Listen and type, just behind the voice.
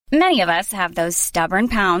Many of us have those stubborn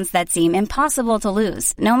pounds that seem impossible to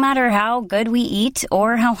lose, no matter how good we eat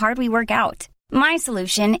or how hard we work out. My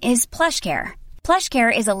solution is PlushCare.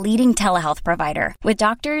 PlushCare is a leading telehealth provider with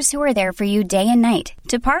doctors who are there for you day and night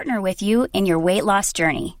to partner with you in your weight loss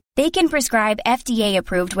journey. They can prescribe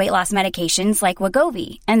FDA-approved weight loss medications like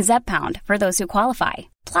Wegovy and Zepbound for those who qualify.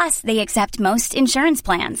 Plus, they accept most insurance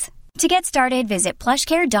plans. To get started, visit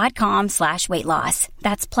plushcare.com/weightloss.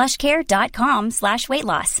 That's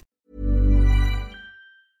plushcare.com/weightloss.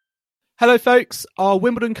 Hello folks, our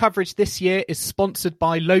Wimbledon coverage this year is sponsored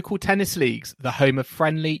by Local Tennis Leagues, the home of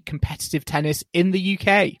friendly, competitive tennis in the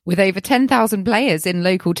UK. With over 10,000 players in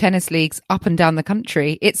local tennis leagues up and down the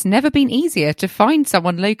country, it's never been easier to find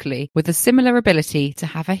someone locally with a similar ability to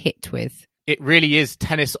have a hit with. It really is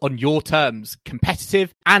tennis on your terms,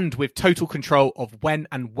 competitive and with total control of when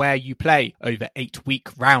and where you play over 8-week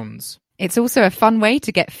rounds. It's also a fun way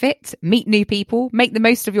to get fit, meet new people, make the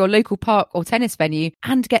most of your local park or tennis venue,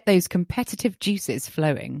 and get those competitive juices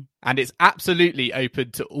flowing. And it's absolutely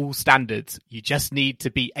open to all standards. You just need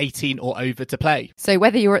to be 18 or over to play. So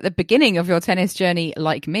whether you're at the beginning of your tennis journey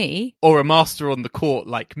like me, or a master on the court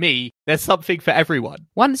like me, there's something for everyone.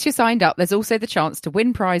 Once you're signed up, there's also the chance to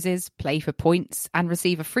win prizes, play for points, and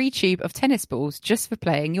receive a free tube of tennis balls just for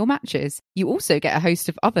playing your matches. You also get a host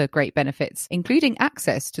of other great benefits, including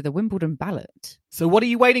access to the Wimbledon ballot. So what are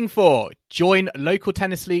you waiting for? Join Local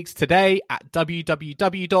Tennis Leagues today at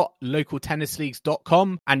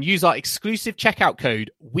www.localtennisleagues.com and use our exclusive checkout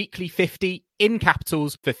code weekly50 in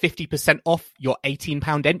capitals for 50% off your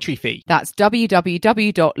 £18 entry fee. That's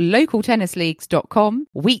www.localtennisleagues.com,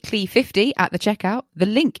 weekly50 at the checkout. The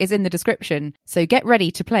link is in the description. So get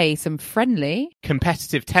ready to play some friendly,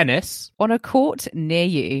 competitive tennis on a court near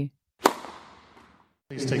you.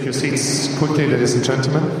 Please take your seats quickly, ladies and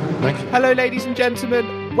gentlemen. Thank you. Hello, ladies and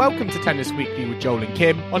gentlemen. Welcome to Tennis Weekly with Joel and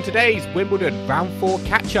Kim. On today's Wimbledon Round 4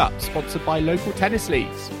 catch-up, sponsored by Local Tennis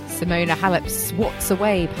Leagues. Simona Halep swats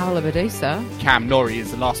away Paula Badosa. Cam Norrie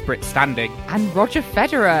is the last Brit standing. And Roger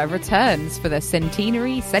Federer returns for the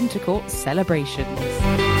centenary centre court celebrations.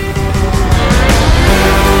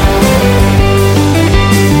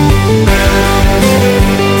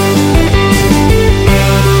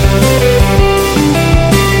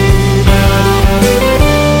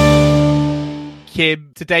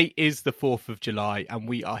 Kim, today is the 4th of July and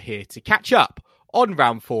we are here to catch up on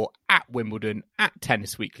round 4 at Wimbledon at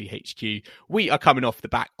Tennis Weekly HQ. We are coming off the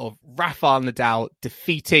back of Rafael Nadal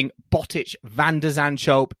defeating Botic van der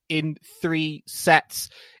Zandschulp in 3 sets.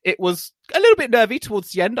 It was a little bit nervy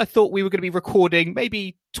towards the end. I thought we were going to be recording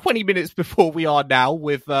maybe 20 minutes before we are now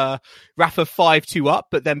with Rafa 5-2 up,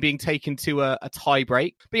 but then being taken to a tie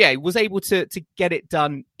break. But yeah, was able to get it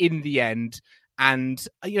done in the end. And,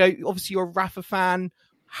 you know, obviously you're a Rafa fan.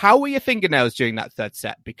 How were your fingernails during that third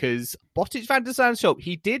set? Because Botic van der Zandschulp,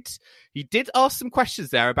 he did ask some questions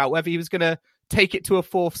there about whether he was going to take it to a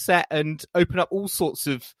 4th set and open up all sorts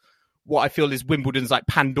of what I feel is Wimbledon's like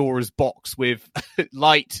Pandora's box with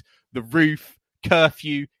light, the roof,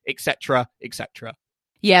 curfew, etc., etc.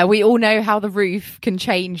 Yeah, we all know how the roof can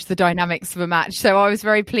change the dynamics of a match. So I was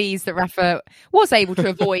very pleased that Rafa was able to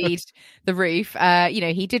avoid the roof.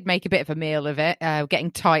 He did make a bit of a meal of it,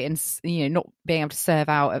 getting tight and, not being able to serve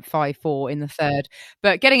out at 5-4 in the third.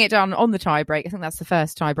 But getting it done on the tie break, I think that's the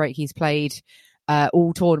first tie break he's played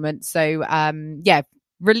all tournament. So,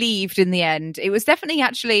 relieved in the end. It was definitely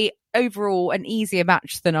actually overall an easier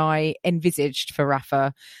match than I envisaged for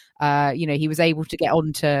Rafa. He was able to get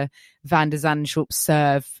onto van der Zandschulp's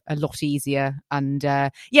serve a lot easier. And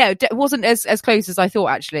it wasn't as close as I thought,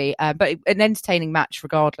 actually, but an entertaining match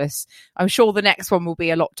regardless. I'm sure the next one will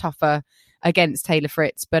be a lot tougher against Taylor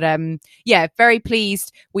Fritz. But very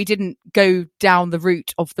pleased we didn't go down the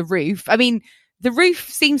route of the roof. I mean, the roof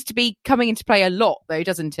seems to be coming into play a lot, though,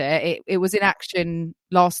 doesn't it? It was in action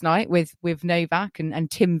last night with Novak and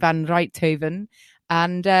Tim van Rijthoven.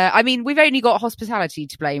 And we've only got hospitality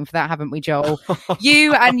to blame for that, haven't we, Joel?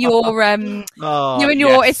 You and your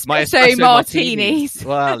espresso martinis.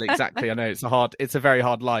 Well, exactly. I know it's a very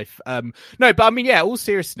hard life. All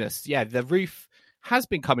seriousness, the roof has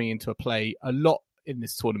been coming into play a lot in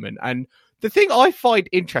this tournament. And the thing I find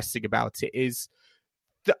interesting about it is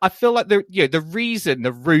that I feel like the reason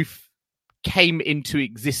the roof came into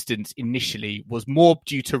existence initially was more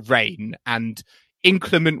due to rain and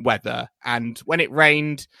inclement weather, and when it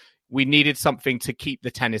rained we needed something to keep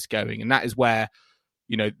the tennis going, and that is where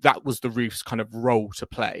that was the roof's kind of role to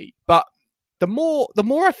play. But the more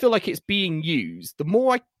I feel like it's being used, the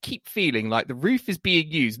more I keep feeling like the roof is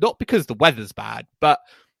being used not because the weather's bad, but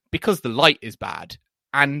because the light is bad.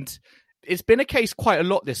 And it's been a case quite a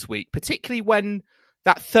lot this week, particularly when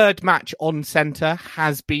that third match on centre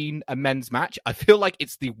has been a men's match. I feel like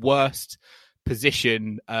it's the worst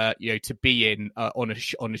position, to be in on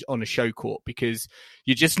a show court, because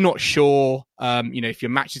you're just not sure, if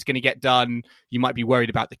your match is going to get done. You might be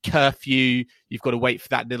worried about the curfew. You've got to wait for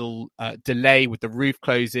that little delay with the roof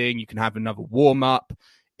closing. You can have another warm up.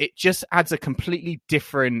 It just adds a completely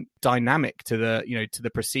different dynamic to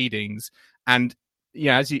the proceedings. And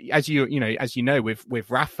as you know, with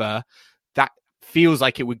Rafa, that feels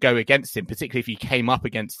like it would go against him, particularly if he came up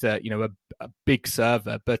against a big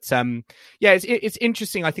server. But it's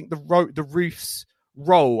interesting. I think the roof's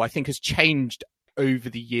role, I think, has changed over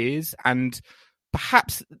the years, and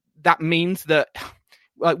perhaps that means that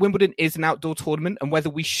Wimbledon is an outdoor tournament, and whether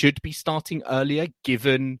we should be starting earlier,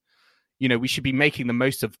 given we should be making the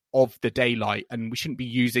most of the daylight, and we shouldn't be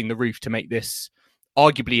using the roof to make this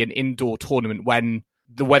arguably an indoor tournament when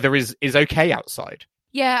the weather is okay outside.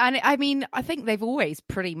 Yeah, and I mean, I think they've always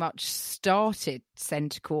pretty much started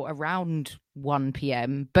centre court around 1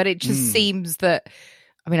 p.m, but it just seems that,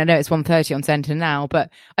 I mean, I know it's 1:30 on centre now,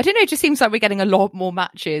 but I don't know, it just seems like we're getting a lot more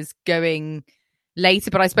matches going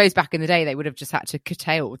later. But I suppose back in the day, they would have just had to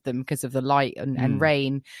curtail them because of the light and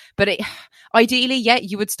rain. But ideally,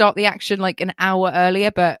 you would start the action like an hour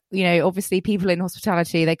earlier. But, obviously people in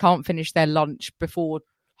hospitality, they can't finish their lunch before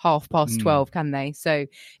 12:30, can they? So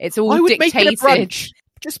it's all dictated. Make it a brunch.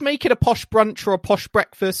 Just make it a posh brunch or a posh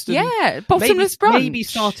breakfast. And bottomless brunch. Maybe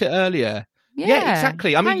start it earlier. Yeah,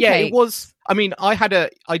 exactly. I mean, pancakes. it was. I mean,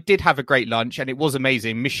 I did have a great lunch, and it was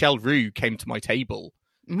amazing. Michelle Roux came to my table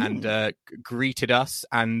and greeted us,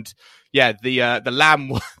 and the lamb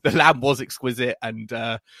was exquisite,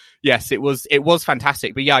 and yes, it was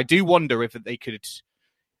fantastic. But I do wonder if they could,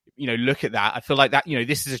 look at that. I feel like that,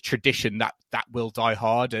 this is a tradition that will die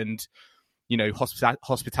hard, and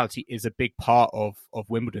hospitality is a big part of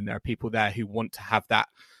Wimbledon. There are people there who want to have that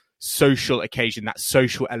social occasion, that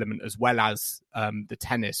social element, as well as the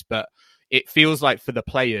tennis. But it feels like for the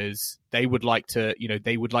players, they would like to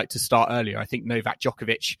start earlier. I think Novak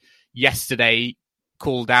Djokovic yesterday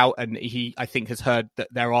called out, and he, I think, has heard that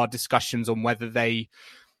there are discussions on whether they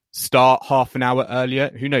start half an hour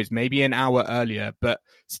earlier. Who knows? Maybe an hour earlier, but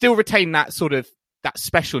still retain that sort of that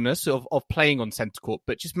specialness of playing on centre court,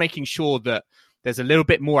 but just making sure that there's a little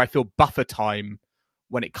bit more, I feel, buffer time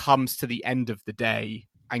when it comes to the end of the day,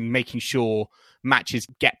 and making sure matches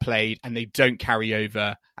get played and they don't carry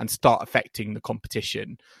over and start affecting the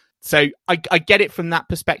competition. So I get it from that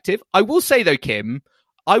perspective. I will say though, Kim,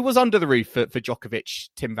 I was under the roof for Djokovic,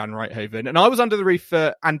 Tim van Rijthoven, and I was under the roof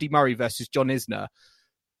for Andy Murray versus John Isner.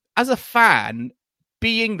 As a fan,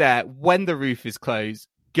 being there when the roof is closed,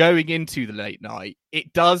 going into the late night,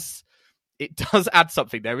 it does add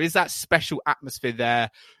something. There is that special atmosphere there.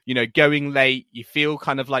 Going late, you feel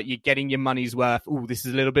kind of like you're getting your money's worth. Oh, this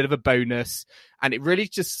is a little bit of a bonus. And it really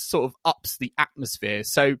just sort of ups the atmosphere.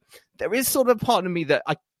 So there is sort of a part of me that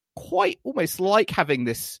I quite almost like having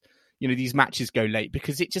this, these matches go late,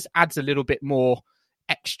 because it just adds a little bit more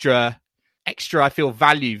extra, I feel,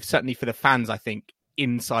 value, certainly for the fans, I think,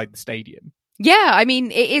 inside the stadium. Yeah, I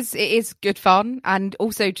mean, it is good fun, and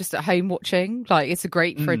also just at home watching. Like, it's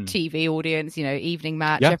great for a TV audience, evening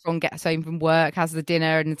match. Yeah. Everyone gets home from work, has the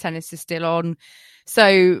dinner, and the tennis is still on.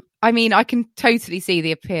 So, I mean, I can totally see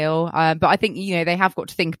the appeal, but I think, they have got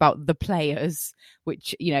to think about the players,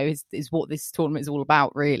 which, is what this tournament is all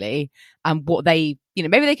about, really. And what they,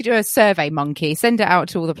 maybe they could do a survey monkey, send it out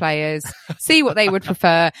to all the players, see what they would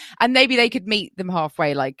prefer, and maybe they could meet them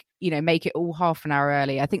halfway, like, make it all half an hour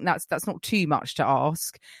early. I think that's not too much to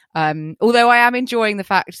ask. Although I am enjoying the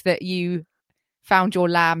fact that you found your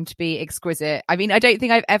lamb to be exquisite. I mean, I don't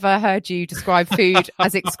think I've ever heard you describe food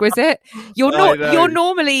as exquisite. You're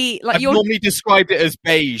normally like I've normally described it as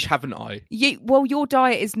beige, haven't I? Your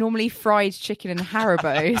diet is normally fried chicken and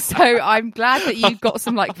Haribo. So I'm glad that you've got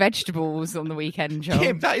some like vegetables on the weekend, John.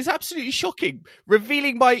 Kim, that is absolutely shocking.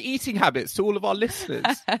 Revealing my eating habits to all of our listeners.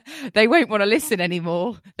 They won't want to listen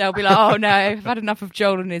anymore. They'll be like, oh no, I've had enough of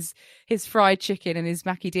Joel and his fried chicken and his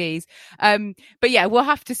Mackie D's. But yeah, we'll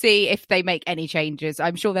have to see if they make any changes.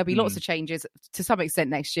 I'm sure there'll be lots of changes to some extent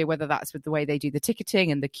next year, whether that's with the way they do the ticketing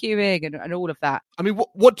and the queuing and all of that. I mean, what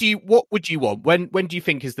would you want? When do you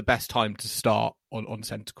think is the best time to start on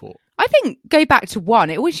centre court? I think go back to 1.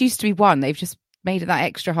 It always used to be 1. They've just made it that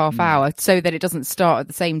extra half hour so that it doesn't start at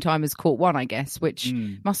the same time as court 1, I guess, which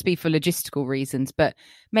must be for logistical reasons. But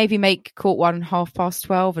maybe make court 1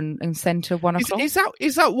 12:30 and centre 1 o'clock.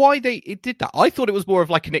 Is that why they did that? I thought it was more of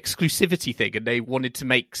like an exclusivity thing, and they wanted to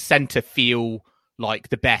make centre feel like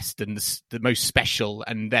the best and the most special,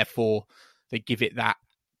 and therefore they give it that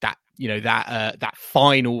that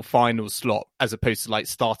final slot, as opposed to like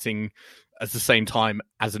starting at the same time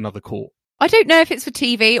as another court. I don't know if it's for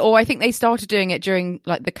TV, or I think they started doing it during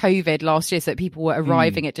like the COVID last year, so that people were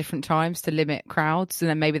arriving at different times to limit crowds, and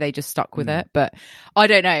then maybe they just stuck with it. But I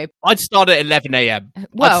don't know. I'd start at 11 a.m.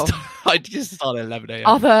 Well, I'd just start at 11 a.m.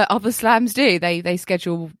 Other slams do. They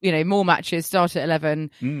schedule, more matches, start at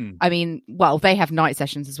 11. I mean, well, they have night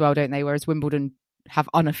sessions as well, don't they? Whereas Wimbledon have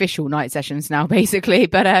unofficial night sessions now, basically.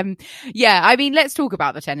 But I mean, let's talk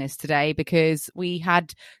about the tennis today, because we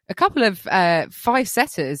had a couple of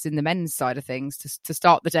 5-setters in the men's side of things to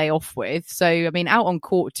start the day off with. So, I mean, out on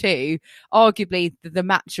court 2, arguably the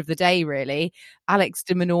match of the day, really. Alex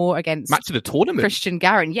de Minaur against match of the tournament. Christian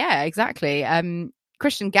Garin. Yeah, exactly.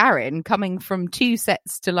 Christian Garin coming from 2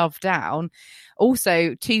 sets to love down,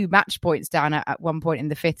 also 2 match points down at one point in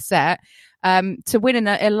the 5th set, to win in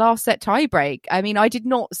a last set tiebreak. I mean, I did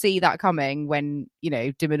not see that coming when,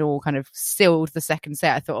 de Minaur kind of sealed the 2nd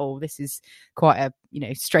set. I thought, this is quite a,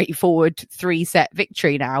 straightforward 3-set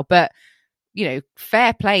victory now. But,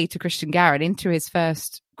 fair play to Christian Garin into his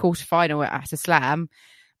first quarterfinal at a slam.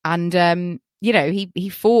 And, he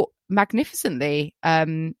fought magnificently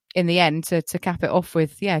in the end to cap it off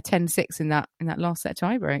with 10-6 in that last set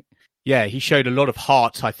tiebreak. Yeah, he showed a lot of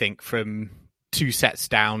heart, I think, from 2 sets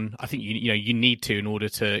down. I think you need to in order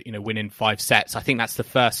to win in 5 sets. I think that's the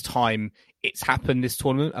first time it's happened this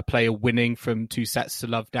tournament, a player winning from 2 sets to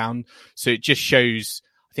love down. So it just shows,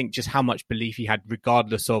 I think, just how much belief he had,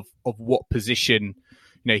 regardless of what position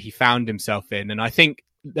he found himself in. And I think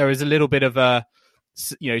there is a little bit of a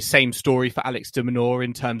same story for Alex de Minaur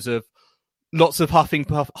in terms of lots of huffing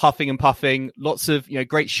and puffing, lots of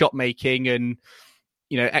great shot making and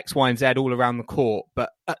X, Y, and Z all around the court. But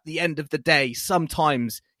at the end of the day,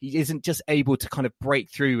 sometimes he isn't just able to kind of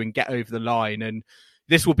break through and get over the line. And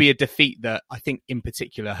this will be a defeat that I think in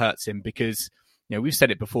particular hurts him, because we've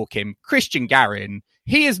said it before, Kim, Christian Garin,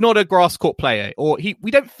 he is not a grass court player, or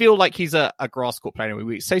we don't feel like he's a grass court player.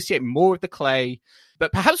 We associate more with the clay,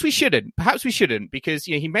 but perhaps we shouldn't, because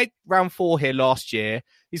he made round 4 here last year.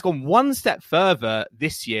 He's gone 1 step further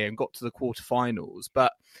this year and got to the quarterfinals,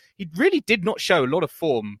 but he really did not show a lot of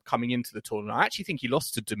form coming into the tournament. I actually think he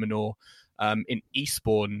lost to de Minaur in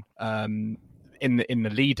Eastbourne in the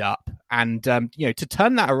lead up, and to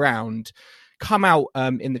turn that around, come out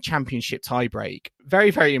in the championship tiebreak, very,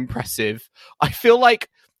 very impressive. I feel like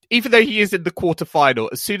even though he is in the quarterfinal,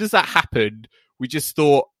 as soon as that happened, we just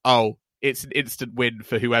thought, it's an instant win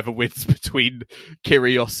for whoever wins between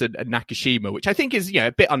Kyrgios and Nakashima, which I think is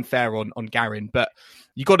a bit unfair on Garin. But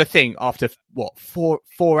you got to think, after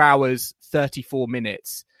 4 hours 34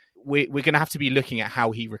 minutes, we're going to have to be looking at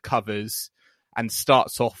how he recovers and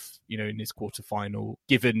starts off in his quarterfinal,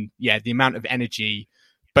 given the amount of energy,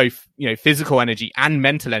 both physical energy and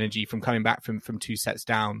mental energy from coming back from 2 sets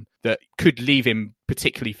down, that could leave him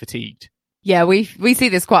particularly fatigued. Yeah, we see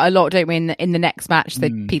this quite a lot, don't we? In the next match,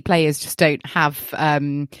 that players just don't have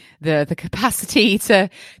the capacity to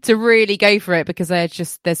really go for it, because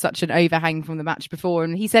there's such an overhang from the match before.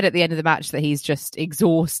 And he said at the end of the match that he's just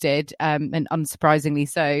exhausted, and unsurprisingly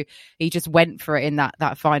so. He just went for it in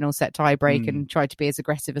that final set tiebreak and tried to be as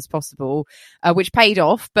aggressive as possible, which paid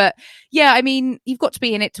off. But yeah, I mean, you've got to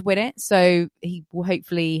be in it to win it. So he will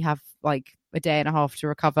hopefully have a day and a half to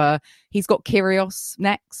recover. He's got Kyrgios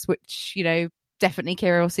next, which, definitely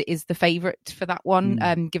Kyrgios is the favourite for that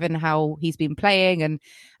one, given how he's been playing.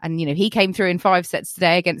 And he came through in 5 sets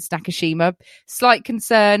today against Nakashima. Slight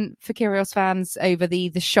concern for Kyrgios fans over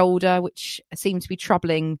the shoulder, which seemed to be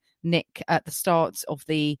troubling Nick at the start of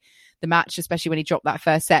the match, especially when he dropped that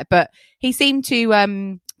first set. But he seemed to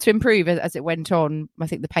improve as it went on. I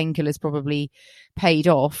think the painkillers probably paid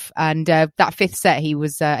off, and that 5th set he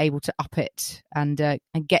was able to up it and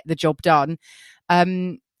get the job done.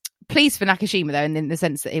 Pleased for Nakashima though, in the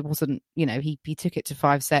sense that it wasn't, he took it to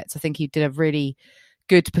 5 sets. I think he did a really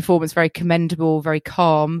good performance, very commendable, very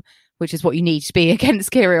calm, which is what you need to be against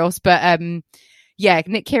Kyrgios. But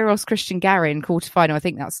Nick Kyrgios, Christian Garin quarterfinal. I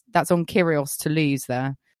think that's on Kyrgios to lose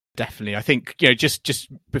there. Definitely. I think,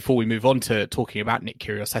 just before we move on to talking about Nick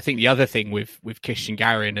Kyrgios, I think the other thing with Christian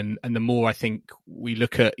Garin, and the more I think we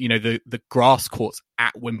look at, the grass courts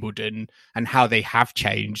at Wimbledon and how they have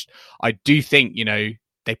changed, I do think,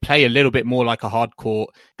 they play a little bit more like a hard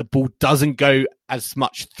court. The ball doesn't go as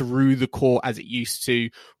much through the court as it used to.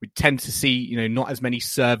 We tend to see, not as many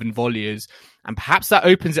serve and volleys. And perhaps that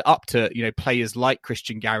opens it up to, players like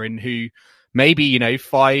Christian Garin, who maybe,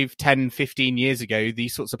 5, 10, 15 years ago,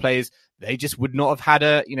 these sorts of players, they just would not have had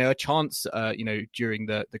a chance, during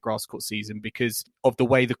the grass court season because of the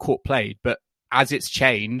way the court played. But as it's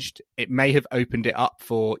changed, it may have opened it up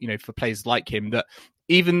for, for players like him, that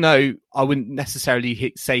even though I wouldn't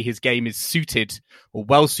necessarily say his game is suited or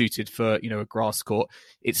well suited for, a grass court,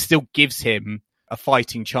 it still gives him a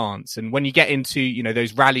fighting chance. And when you get into,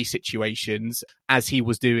 those rally situations, as he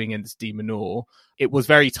was doing against De Minaur, it was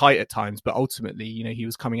very tight at times, but ultimately, he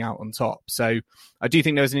was coming out on top. So I do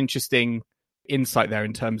think there was an interesting insight there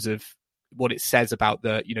in terms of what it says about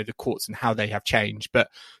the courts and how they have changed. But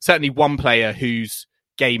certainly one player whose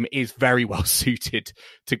game is very well suited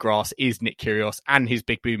to grass is Nick Kyrgios, and his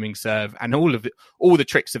big booming serve and all the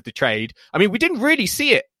tricks of the trade. I mean, we didn't really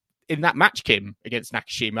see it in that match, Kim, against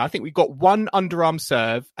Nakashima. I think we got one underarm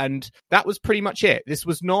serve, and that was pretty much it. This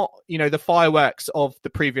was not, the fireworks of the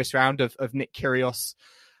previous round of Nick Kyrgios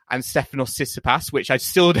and Stefanos Tsitsipas, which I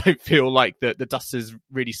still don't feel like the dust has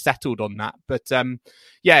really settled on that. But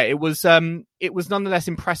it was nonetheless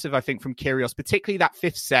impressive, I think, from Kyrgios, particularly that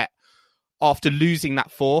fifth set. After losing that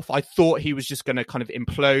fourth, I thought he was just going to kind of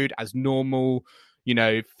implode as normal,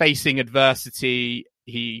 facing adversity.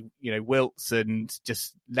 He, wilts and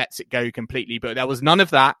just lets it go completely. But there was none of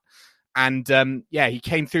that. And he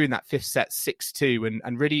came through in that fifth set 6-2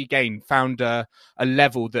 and really, again, found a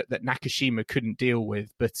level that Nakashima couldn't deal with.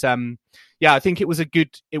 But I think it was a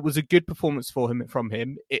good performance from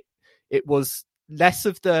him. It was less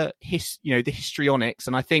of the histrionics,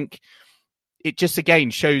 and I think it just again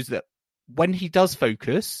shows that when he does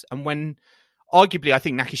focus, and when arguably I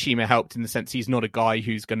think Nakashima helped in the sense he's not a guy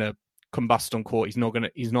who's going to combust on court.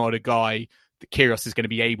 He's not a guy that Kyrgios is going to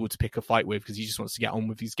be able to pick a fight with because he just wants to get on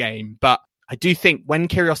with his game. But I do think when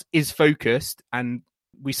Kyrgios is focused, and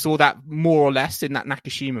we saw that more or less in that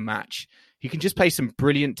Nakashima match, he can just play some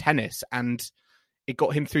brilliant tennis, and it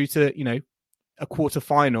got him through to, a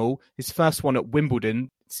quarter-final, his first one at Wimbledon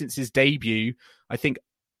since his debut, I think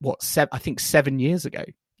 7 years ago.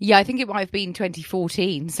 Yeah, I think it might have been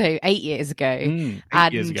 2014, so 8 years ago.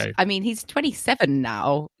 8 years ago. I mean, he's 27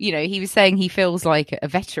 now. He was saying he feels like a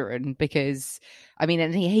veteran because,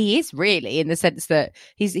 and he is really, in the sense that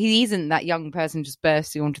he isn't that young person just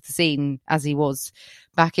bursting onto the scene as he was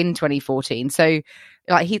back in 2014. So,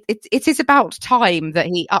 it is about time that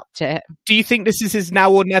he upped it. Do you think this is his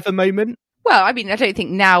now or never moment? Well, I don't think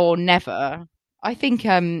now or never. I think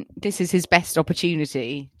this is his best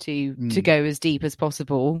opportunity to go as deep as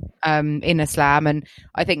possible in a slam. And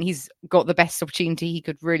I think he's got the best opportunity he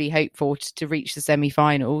could really hope for to reach the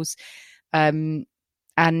semi-finals. And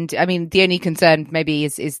the only concern maybe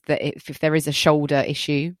is that if there is a shoulder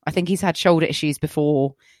issue, I think he's had shoulder issues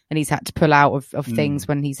before and he's had to pull out of things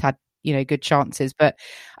when he's had, good chances. But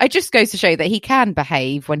it just goes to show that he can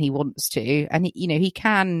behave when he wants to. And, he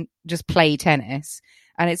can just play tennis.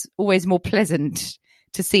 And it's always more pleasant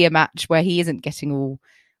to see a match where he isn't getting all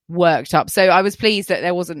worked up. So I was pleased that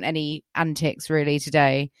there wasn't any antics really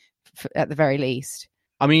today, at the very least.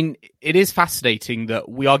 I mean, it is fascinating that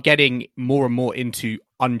we are getting more and more into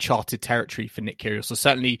uncharted territory for Nick Kyrgios. So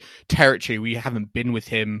certainly territory we haven't been with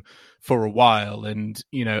him for a while. And,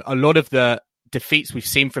 a lot of the defeats we've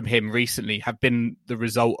seen from him recently have been the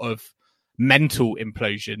result of mental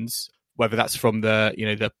implosions, whether that's from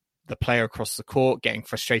the player across the court getting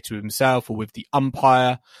frustrated with himself or with the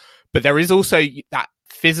umpire. But there is also that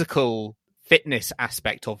physical fitness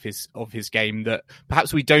aspect of his game that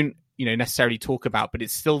perhaps we don't, necessarily talk about, but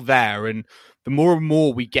it's still there. And the more and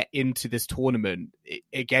more we get into this tournament, it,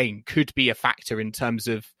 again, could be a factor in terms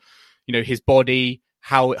of, his body,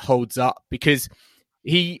 how it holds up, because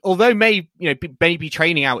he, although may be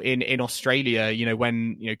training out in Australia,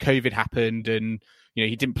 when, COVID happened and,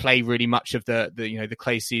 he didn't play really much of the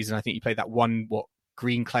clay season. I think he played that one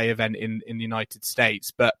green clay event in the United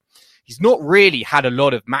States, but he's not really had a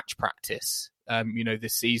lot of match practice,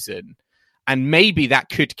 this season, and maybe that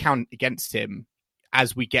could count against him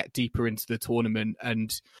as we get deeper into the tournament.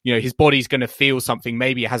 And his body's going to feel something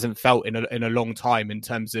maybe it hasn't felt in a long time in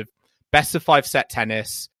terms of best of 5 set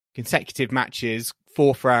tennis, consecutive matches,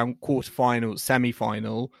 fourth round, quarterfinal,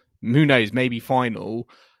 semi-final. Who knows? Maybe final.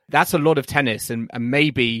 That's a lot of tennis, and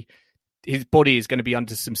maybe his body is going to be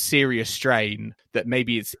under some serious strain that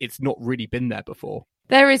maybe it's not really been there before.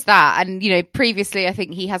 There is that. And, previously, I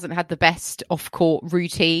think he hasn't had the best off-court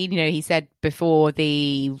routine. He said before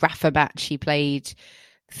the Rafa match he played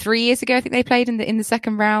 3 years ago, I think they played in the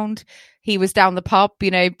second round, he was down the pub,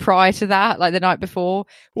 prior to that, like the night before.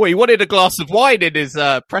 Well, he wanted a glass of wine in his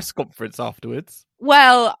press conference afterwards.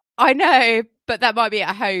 Well, I know, but that might be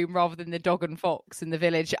at home rather than the dog and fox in the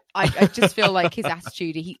village. I just feel like his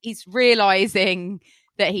attitude, he's realising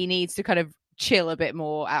that he needs to kind of chill a bit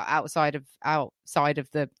more outside of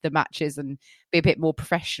the matches and be a bit more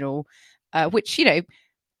professional, which,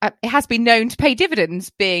 it has been known to pay dividends,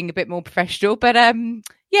 being a bit more professional. But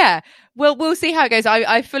yeah, we'll see how it goes.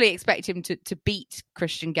 I fully expect him to beat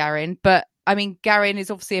Christian Garin, but I mean, Garin is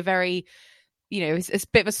obviously a very, it's a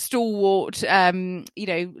bit of a stalwart,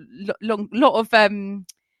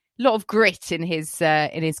 lot of grit in his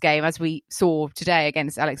game, as we saw today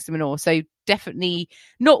against Alex de Minaur. So definitely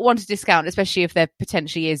not one to discount, especially if there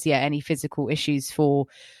potentially is any physical issues for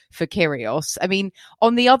Kyrgios. I mean,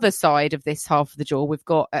 on the other side of this half of the draw, we've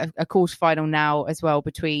got a quarterfinal now as well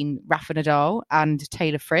between Rafa Nadal and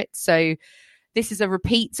Taylor Fritz. So this is a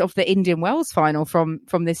repeat of the Indian Wells final from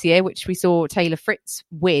this year, which we saw Taylor Fritz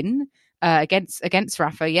win against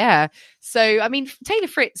Rafa. Yeah. So, I mean, Taylor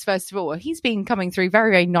Fritz, first of all, he's been coming through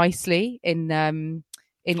very, very nicely in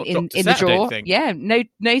the draw. Yeah.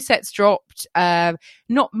 No sets dropped.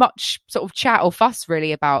 Not much sort of chat or fuss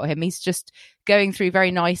really about him. He's just going through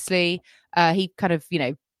very nicely. He kind of,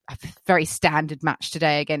 a very standard match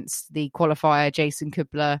today against the qualifier, Jason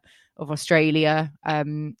Kubler of Australia.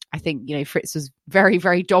 I think, Fritz was very,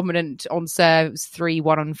 very dominant on serve. It was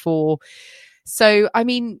 3-1 on 4. So, I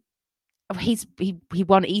mean, he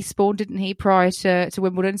won Eastbourne, didn't he, prior to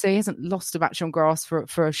Wimbledon? So he hasn't lost a match on grass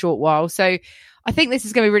for a short while. So I think this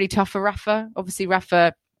is going to be really tough for Rafa. Obviously,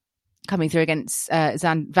 Rafa coming through against Van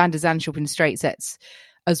der Zandschulp in straight sets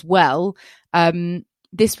as well.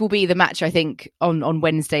 This will be the match, I think, on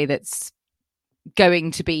Wednesday that's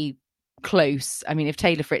going to be close. I mean, if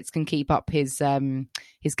Taylor Fritz can keep up his game,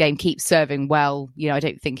 keep serving well, I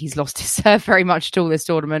don't think he's lost his serve very much at all this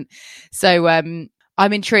tournament. So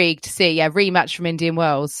I'm intrigued to see rematch from Indian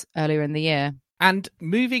Wells earlier in the year. And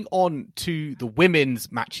moving on to the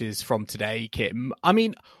women's matches from today, Kim, I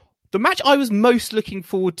mean, the match I was most looking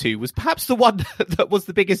forward to was perhaps the one that was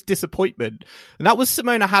the biggest disappointment. And that was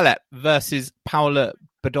Simona Halep versus Paula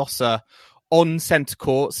Badosa on centre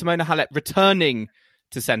court. Simona Halep returning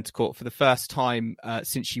to centre court for the first time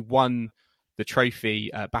since she won the trophy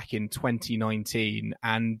back in 2019.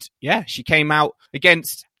 And she came out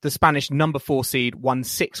against the Spanish number 4 seed, won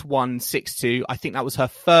 6-1, 6-2. I think that was her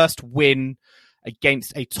first win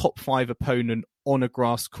against a top 5 opponent on a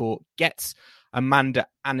grass court. Gets Amanda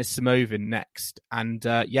Anisimova next. And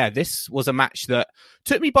this was a match that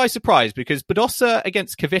took me by surprise because Badosa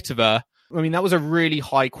against Kvitova, I mean, that was a really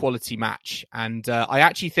high quality match. And I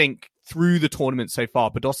actually think through the tournament so far,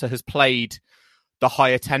 Badosa has played the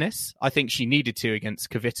higher tennis. I think she needed to against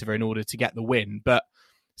Kvitova in order to get the win. But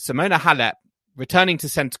Simona Halep returning to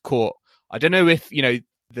centre court, I don't know if,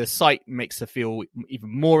 the site makes her feel even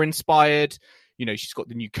more inspired. She's got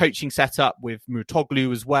the new coaching setup with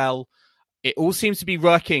Murtoglu as well. It all seems to be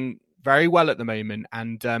working very well at the moment.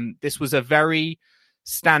 And this was a very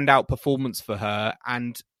standout performance for her.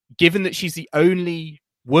 And given that she's the only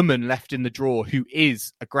woman left in the draw who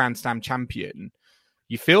is a Grand Slam champion,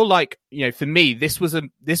 you feel like, for me, this was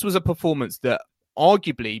a performance that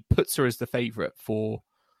arguably puts her as the favourite for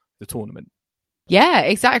the tournament. Yeah,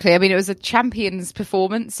 exactly. I mean, it was a champion's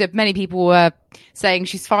performance. Many people were saying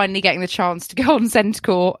she's finally getting the chance to go on centre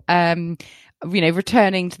court,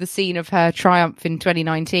 returning to the scene of her triumph in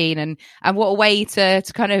 2019. And what a way to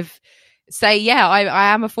kind of say,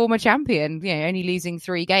 I am a former champion, only losing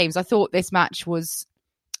 3 games. I thought this match was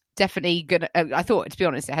definitely good. I thought, to be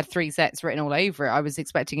honest, it had 3 sets written all over it. I was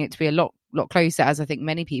expecting it to be a lot closer, as I think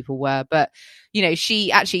many people were. But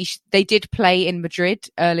they did play in Madrid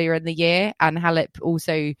earlier in the year, and Halep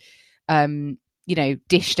also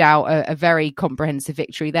dished out a very comprehensive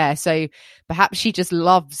victory there. So perhaps she just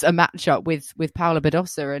loves a matchup with Paula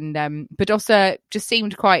Badosa, and Badosa just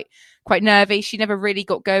seemed quite nervy. She never really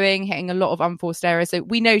got going, hitting a lot of unforced errors. So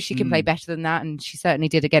we know she can play better than that, and she certainly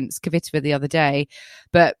did against Kvitova the other day.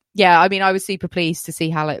 But I mean, I was super pleased to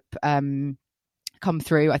see Halep come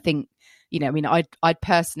through. I think, I'd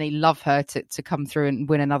personally love her to come through and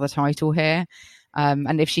win another title here.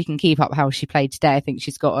 And if she can keep up how she played today, I think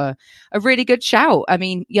she's got a really good shout. I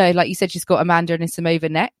mean, like you said, she's got Amanda Anisimova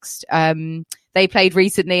next. They played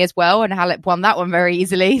recently as well, and Halep won that one very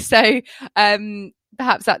easily. So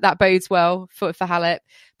perhaps that bodes well for Halep.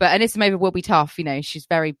 But Anisimova will be tough. She's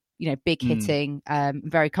very, big hitting,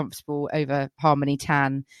 very comfortable over Harmony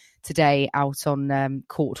Tan today out on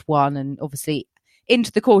court 1, and obviously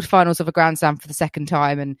into the quarterfinals of a Grand Slam for the second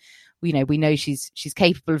time. And we know she's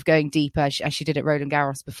capable of going deeper as she did at Roland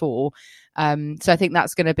Garros before. So I think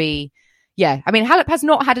that's going to be, I mean, Halep has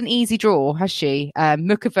not had an easy draw, has she?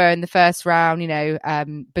 Mukova in the first round,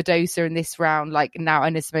 Badosa in this round, like now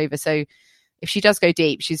Anisimova. So if she does go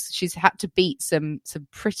deep, she's had to beat some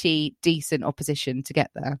pretty decent opposition to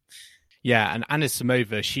get there. Yeah, and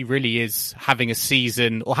Anisimova, she really is having a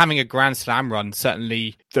season or having a Grand Slam run,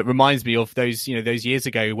 certainly that reminds me of those years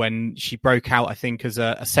ago when she broke out, I think, as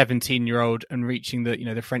a 17-year-old and reaching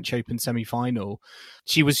the French Open semi-final.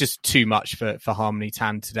 She was just too much for Harmony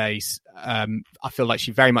Tan today. I feel like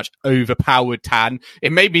she very much overpowered Tan.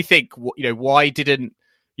 It made me think, why couldn't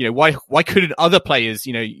other players,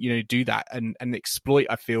 do that and exploit,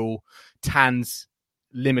 I feel, Tan's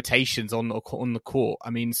limitations on the court. I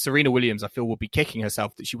mean, Serena Williams, I feel, will be kicking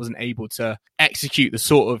herself that she wasn't able to execute the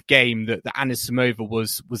sort of game that Anisimova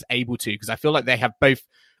was able to, because I feel like they have both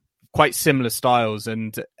quite similar styles,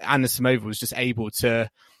 and Anisimova was just able to,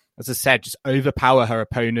 as I said, just overpower her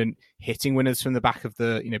opponent, hitting winners from the back of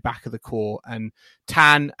the court. And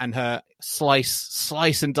Tan and her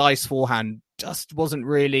slice and dice forehand just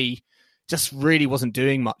really wasn't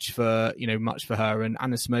doing much for her, and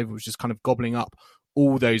Anisimova was just kind of gobbling up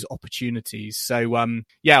all those opportunities. So I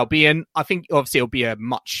think obviously it'll be a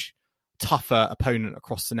much tougher opponent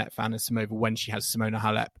across the net for Anisimova when she has Simona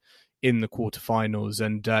Halep in the quarterfinals.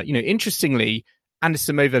 And interestingly,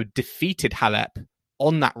 Anisimova defeated Halep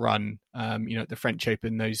on that run at the French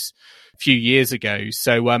Open those few years ago.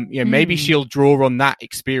 So maybe she'll draw on that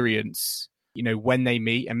experience when they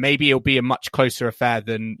meet, and maybe it'll be a much closer affair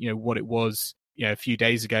than what it was a few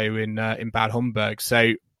days ago in Bad Homburg.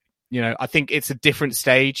 So I think it's a different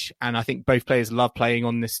stage, and I think both players love playing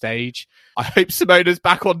on this stage. I hope Simona's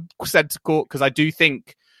back on centre court, because I do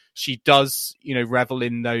think she does, revel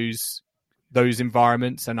in those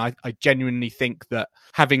environments. And I genuinely think that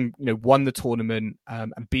having, won the tournament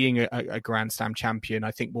and being a Grand Slam champion,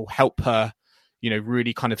 I think will help her,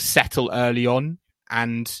 really kind of settle early on.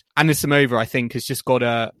 And Anisimova, I think, she's just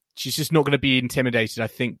not going to be intimidated, I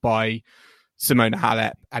think, by Simona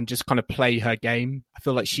Halep and just kind of play her game. I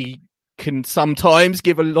feel like she can sometimes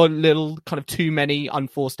give a little kind of too many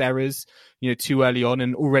unforced errors, too early on.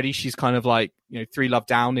 And already she's kind of like, 3-love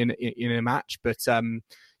down in a match. But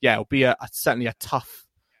it'll be certainly a tough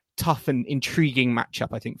and intriguing matchup,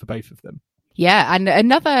 I think, for both of them. Yeah, and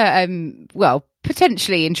another,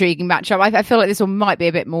 potentially intriguing matchup. I feel like this one might be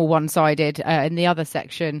a bit more one-sided in the other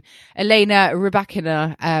section. Elena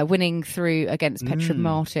Rybakina winning through against Petra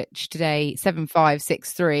Martic today, 7-5,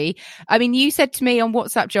 6-3. I mean, you said to me on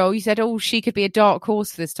WhatsApp, Joel, you said, she could be a dark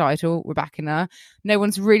horse for this title, Rybakina. No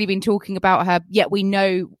one's really been talking about her, yet we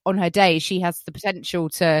know on her day she has the potential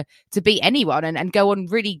to beat anyone and go on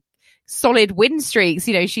really solid win streaks.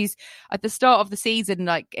 She's at the start of the season,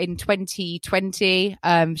 like in 2020,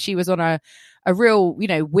 she was on a real,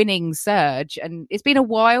 winning surge, and it's been a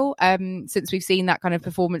while since we've seen that kind of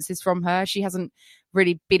performances from her. She hasn't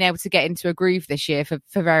really been able to get into a groove this year for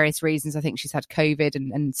various reasons. I think she's had COVID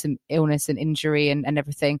and some illness and injury and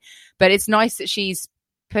everything, but it's nice that she's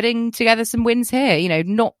putting together some wins here.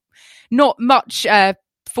 Not much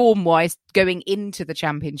form wise going into the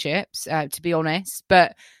championships, to be honest,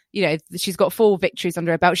 but she's got 4 victories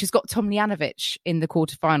under her belt. She's got Tomljanovic in the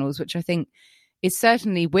quarterfinals, which I think is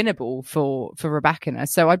certainly winnable for Rybakina.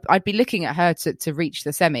 So I'd be looking at her to reach the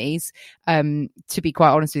semis. To be quite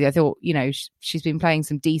honest with you, I thought, she's been playing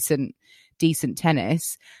some decent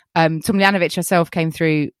tennis. Tomljanovic herself came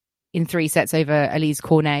through in 3 sets over Elise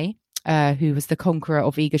Cornet, who was the conqueror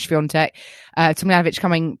of Iga Swiatek. Tomljanovic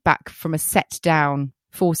coming back from a set down,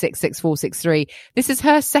 4-6, 6-4, 6-3. This is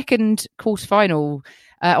her second quarterfinal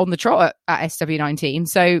on the trot at SW19.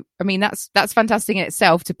 So, I mean, that's fantastic in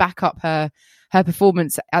itself to back up her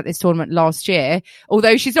performance at this tournament last year.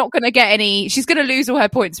 Although she's not going to get any, she's going to lose all her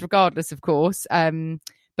points regardless, of course.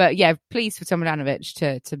 But yeah, pleased for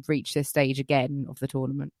Tomljanovic to reach this stage again of the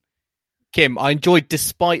tournament. Kim, I enjoyed,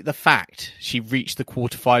 despite the fact she reached the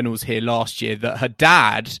quarterfinals here last year, that her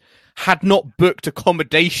dad had not booked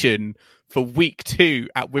accommodation for week 2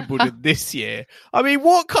 at Wimbledon this year. I mean,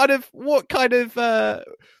 what kind of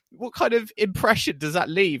impression does that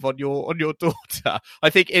leave on your daughter? I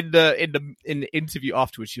think in the interview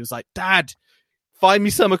afterwards, she was like, "Dad, find me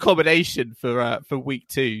some accommodation for week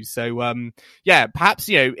 2." So perhaps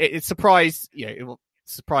it surprised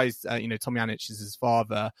Tomljanovic is his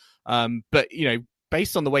father, but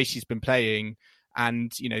based on the way she's been playing,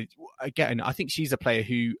 and again, I think she's a player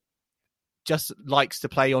who just likes to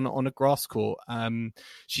play on a grass court.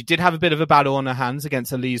 She did have a bit of a battle on her hands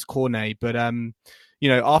against Elise Cornet, but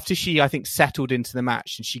after she, I think, settled into the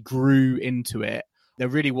match and she grew into it, there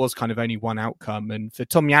really was kind of only one outcome. And for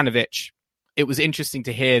Tomljanovic, it was interesting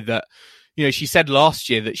to hear that, she said last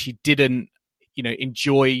year that she didn't,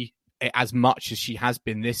 enjoy it as much as she has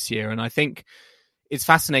been this year. And I think it's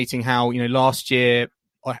fascinating how, last year,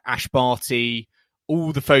 Ash Barty,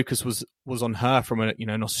 all the focus was on her from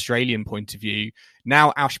an Australian point of view.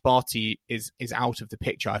 Now Ash Barty is out of the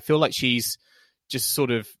picture. I feel like she's just sort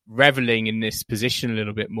of reveling in this position a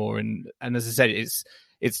little bit more. And as I said,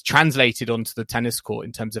 it's translated onto the tennis court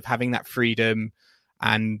in terms of having that freedom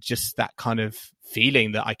and just that kind of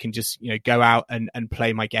feeling that I can just, go out and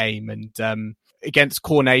play my game. And against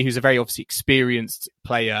Cornet, who's a very obviously experienced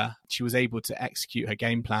player, she was able to execute her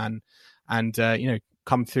game plan and,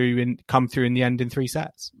 come through in the end in 3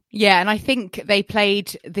 sets. Yeah, and I think they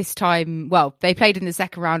played this time. Well, they played in the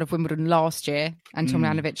second round of Wimbledon last year, and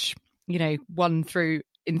Tomljanovic, won through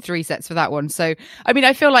in 3 sets for that one. So, I mean,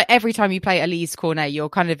 I feel like every time you play Elise Cornet, you're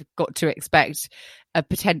kind of got to expect a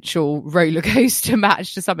potential roller coaster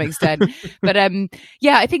match to some extent. But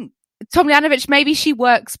I think Tomljanovic, maybe she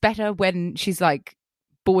works better when she's like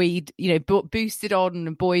buoyed, boosted on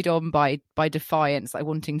and buoyed on by defiance, like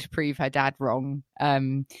wanting to prove her dad wrong.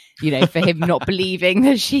 For him not believing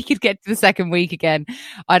that she could get to the second week again.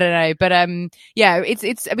 I don't know, but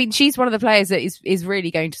it's. I mean, she's one of the players that is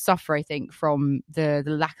really going to suffer, I think, from the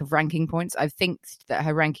lack of ranking points. I think that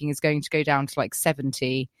her ranking is going to go down to like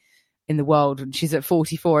 70 in the world, and she's at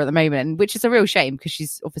 44 at the moment, which is a real shame because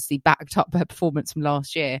she's obviously backed up her performance from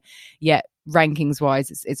last year. Yet rankings wise,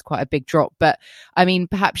 it's quite a big drop. But I mean,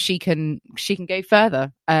 perhaps she can go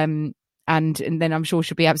further. And then I'm sure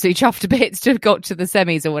she'll be absolutely chuffed to bits to have got to the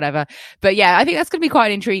semis or whatever. But yeah, I think that's going to be quite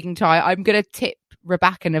an intriguing tie. I'm going to tip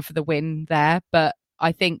Rybakina for the win there, but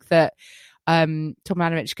I think that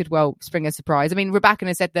Tomljanovic could well spring a surprise. I mean,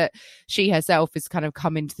 Rybakina said that she herself has kind of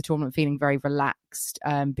come into the tournament feeling very relaxed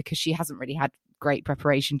because she hasn't really had great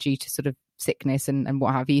preparation due to sort of sickness and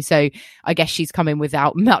what have you. So I guess she's come in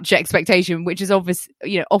without much expectation, which is obvious,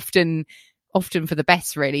 often for the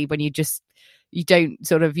best, really, when you don't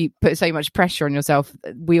sort of, you put so much pressure on yourself.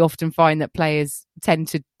 We often find that players tend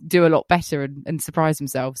to do a lot better and surprise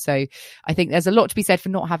themselves. So I think there's a lot to be said for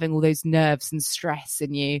not having all those nerves and stress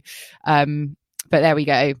in you. But there we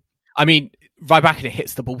go. I mean, Rybakina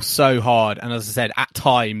hits the ball so hard. And as I said, at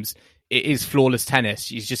times it is flawless tennis.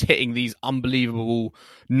 She's just hitting these unbelievable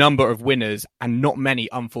number of winners and not many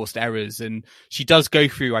unforced errors. And she does go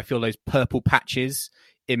through, I feel, those purple patches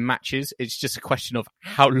in matches. It's just a question of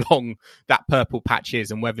how long that purple patch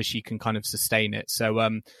is and whether she can kind of sustain it. So I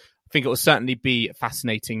think it will certainly be a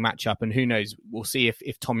fascinating matchup, and who knows, we'll see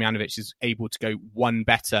if Tomljanovic is able to go one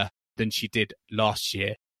better than she did last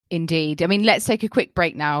year. Indeed. I mean, let's take a quick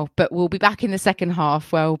break now, but we'll be back in the second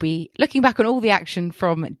half where we'll be looking back on all the action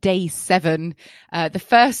from day 7. The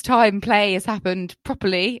first time play has happened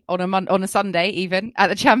properly on a Sunday, even at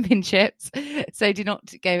the championships. So do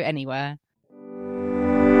not go anywhere.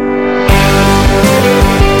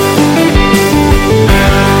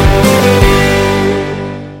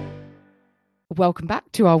 Welcome back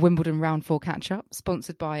to our Wimbledon Round 4 catch-up,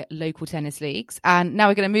 sponsored by local tennis leagues. And now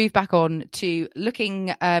we're going to move back on to looking,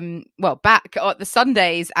 back at the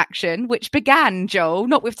Sunday's action, which began, Joel,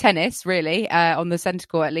 not with tennis, really, on the centre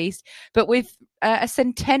court at least, but with a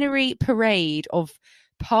centenary parade of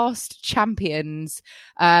past champions.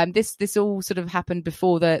 This all sort of happened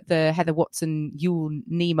before the Heather Watson Yule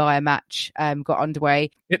Niemeyer match got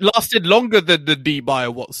underway. It lasted longer than the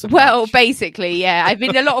Niemeyer Watson match. Basically, yeah. I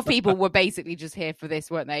mean, a lot of people were basically just here for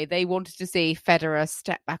this, weren't they? They wanted to see Federer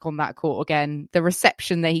step back on that court again. The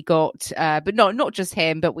reception that he got, but not just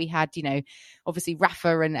him, but we had, obviously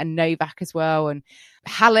Rafa and Novak as well, and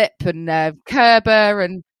Halep and Kerber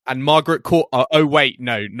and Margaret Court. Oh, wait,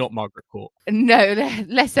 no, not Margaret Court. No,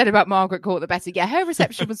 less said about Margaret Court, the better. Yeah, her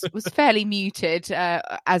reception was fairly muted,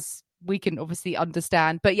 as we can obviously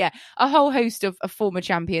understand. But yeah, a whole host of former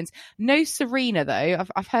champions. No Serena, though.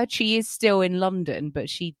 I've heard she is still in London, but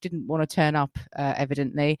she didn't want to turn up,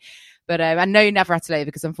 evidently. But and no Navratilova,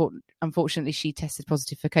 because unfortunately she tested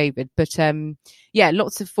positive for COVID. But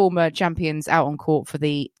lots of former champions out on court for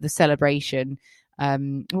the celebration.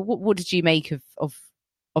 What did you make of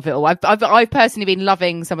it all? I've personally been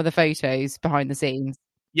loving some of the photos behind the scenes.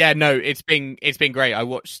 Yeah, no, it's been great. I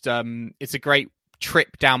watched. It's a great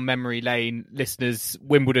trip down memory lane. Listeners,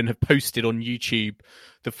 Wimbledon have posted on YouTube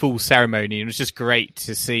the full ceremony, and it was just great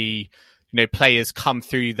to see, players come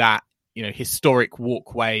through that, historic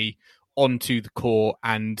walkway onto the court,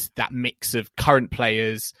 and that mix of current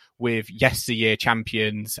players with yesteryear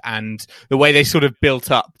champions, and the way they sort of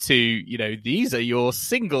built up to, these are your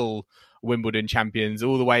single Wimbledon champions,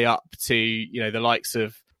 all the way up to, the likes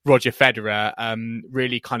of Roger Federer,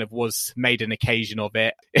 really kind of was made an occasion of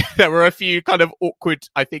it. There were a few kind of awkward,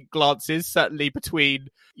 I think, glances, certainly between,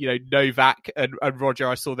 Novak and Roger.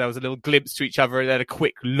 I saw there was a little glimpse to each other and then a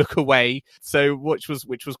quick look away. So, which was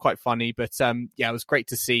quite funny. But, it was great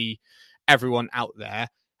to see everyone out there.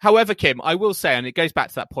 However, Kim, I will say, and it goes back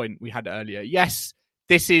to that point we had earlier. Yes,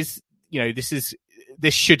 this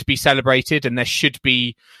should be celebrated, and there should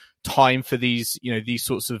be time for these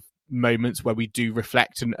sorts of moments where we do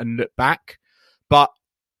reflect and look back. But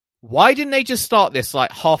why didn't they just start this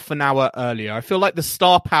like half an hour earlier? I feel like the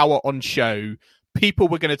star power on show, people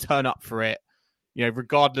were going to turn up for it,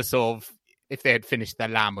 regardless of if they had finished their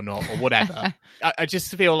lamb or not or whatever. I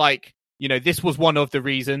just feel like, this was one of the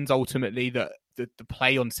reasons ultimately that the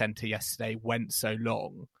play on centre yesterday went so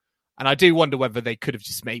long. And I do wonder whether they could have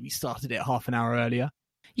just maybe started it half an hour earlier.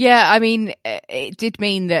 Yeah, I mean, it did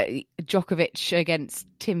mean that Djokovic against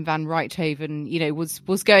Tim van Rijthoven,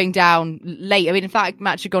 was going down late. I mean, in fact,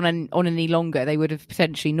 match had gone on any longer, they would have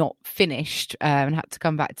potentially not finished and had to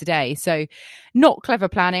come back today. So not clever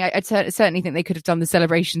planning. I certainly think they could have done the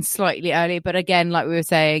celebration slightly earlier. But again, like we were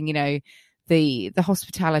saying, the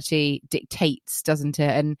hospitality dictates, doesn't it?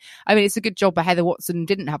 And I mean, it's a good job that Heather Watson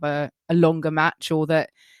didn't have a longer match, or that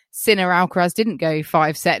Sinner Alcaraz didn't go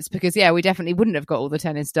 5 sets, because we definitely wouldn't have got all the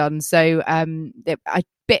tennis done. So a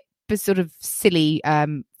bit sort of silly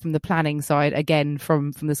from the planning side, again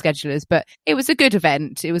from the schedulers, but it was a good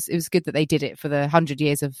event. It was good that they did it for the 100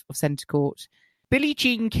 years of centre court. Billie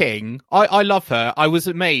Jean King, I love her. I was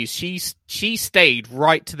amazed. She stayed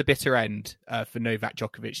right to the bitter end for Novak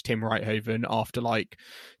Djokovic, Tim Rijthoven, after like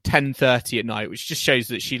 10:30 at night, which just shows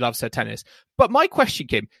that she loves her tennis. But my question,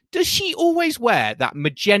 Kim, does she always wear that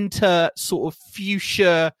magenta sort of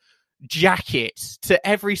fuchsia jacket to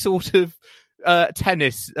every sort of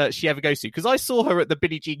tennis she ever goes to? Because I saw her at the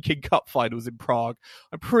Billie Jean King Cup finals in Prague.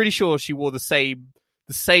 I'm pretty sure she wore the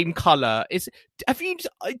same colour. Have you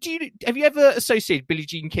ever associated Billie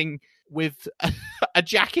Jean King with a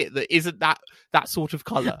jacket that isn't that sort of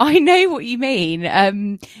colour? I know what you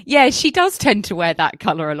mean. She does tend to wear that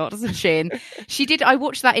colour a lot, doesn't she? And she did. I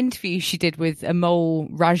watched that interview she did with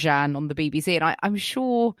Amol Rajan on the BBC, and I'm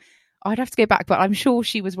sure. I'd have to go back, but I'm sure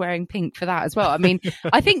she was wearing pink for that as well. I mean,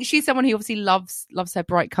 I think she's someone who obviously loves her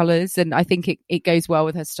bright colours, and I think it goes well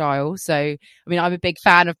with her style. So, I mean, I'm a big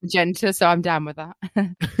fan of magenta, so I'm down with that.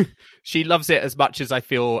 She loves it as much as I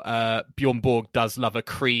feel Bjorn Borg does love a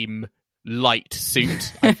cream light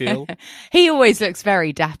suit, I feel. He always looks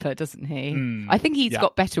very dapper, doesn't he? I think he's yeah.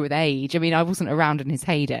 got better with age. I mean, I wasn't around in his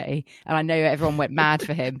heyday, and I know everyone went mad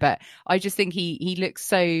for him, but I just think he looks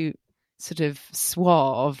so sort of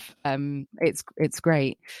suave. It's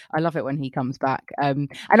great. I love it when he comes back.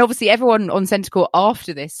 And obviously everyone on centre court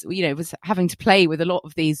after this, was having to play with a lot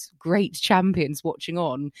of these great champions watching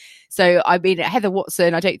on. So I mean, Heather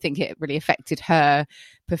Watson, I don't think it really affected her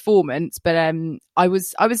performance, but I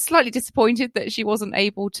was slightly disappointed that she wasn't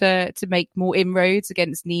able to make more inroads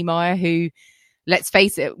against Niemeyer, who, let's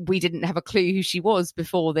face it, we didn't have a clue who she was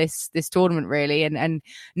before this tournament, really. And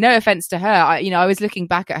no offense to her, I was looking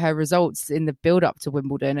back at her results in the build up to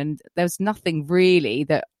Wimbledon, and there was nothing really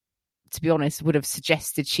that, to be honest, would have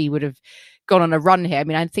suggested she would have gone on a run here. I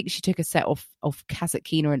mean, I think she took a set off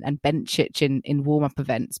Kasatkina and Bencic in warm up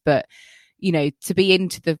events, but to be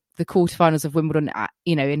into the quarterfinals of Wimbledon,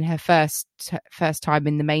 in her first time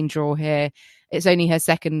in the main draw here, it's only her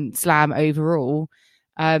second slam overall.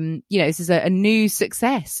 This is a new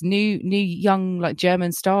success, new young like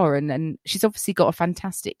German star, and she's obviously got a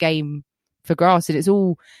fantastic game for grass, and it's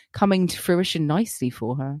all coming to fruition nicely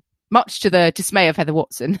for her, much to the dismay of Heather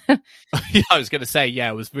Watson. Yeah, I was going to say,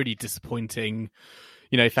 it was really disappointing,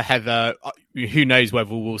 for Heather. Who knows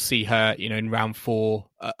whether we'll see her, in round 4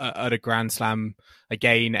 at a Grand Slam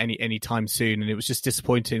again any time soon. And it was just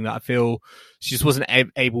disappointing that I feel she just wasn't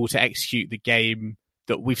able to execute the game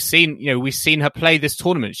that we've seen. We've seen her play this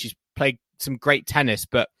tournament. She's played some great tennis,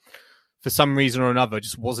 but for some reason or another,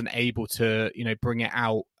 just wasn't able to, bring it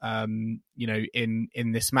out,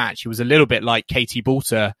 in this match. It was a little bit like Katie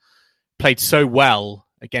Boulter played so well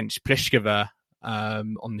against Pliskova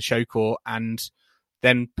on the show court, and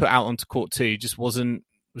then put out onto court 2, was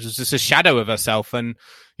just a shadow of herself. And,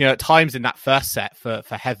 at times in that first set for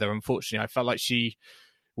Heather, unfortunately, I felt like she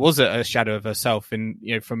was a shadow of herself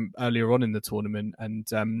from earlier on in the tournament. And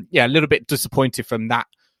a little bit disappointed from that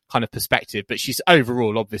kind of perspective, but she's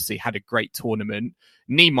overall obviously had a great tournament.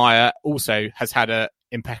 Niemeyer also has had a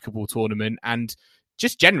impeccable tournament, and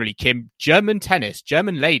just generally, Kim, German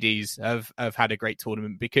ladies have had a great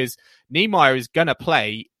tournament, because Niemeyer is going to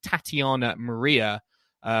play Tatiana Maria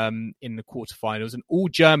in the quarterfinals, an all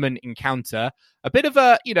German encounter, a bit of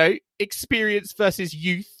a experience versus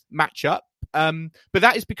youth matchup. But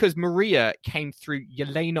that is because Maria came through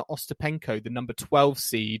Yelena Ostapenko, the number 12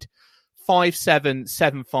 seed, 5-7,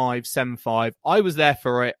 7-5, 7-5. I was there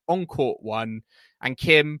for it on court 1. And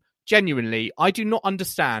Kim, genuinely, I do not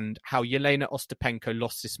understand how Jelena Ostapenko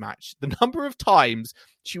lost this match. The number of times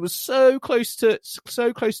she was so close to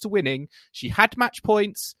winning, she had match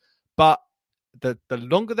points, but the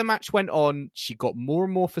longer the match went on, she got more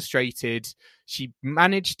and more frustrated. She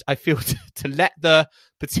managed, I feel, to let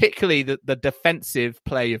particularly the defensive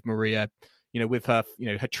play of Maria, with her,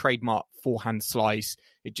 her trademark forehand slice,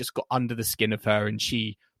 it just got under the skin of her, and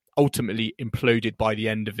she ultimately imploded by the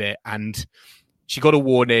end of it. And she got a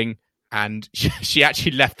warning, and she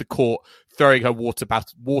actually left the court throwing her water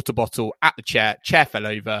bottle at the chair. Chair fell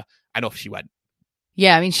over, and off she went.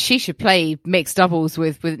 Yeah, I mean, she should play mixed doubles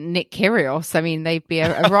with Nick Kyrgios. I mean, they'd be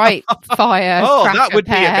a right fire. Oh, that would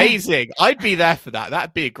pair. be amazing. I'd be there for that.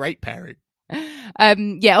 That'd be a great pairing.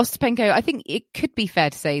 Ostapenko, I think it could be fair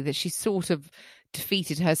to say that she sort of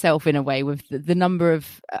defeated herself in a way with the number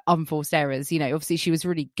of unforced errors. Obviously she was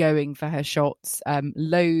really going for her shots,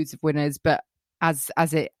 loads of winners, but as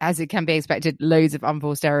it can be expected, loads of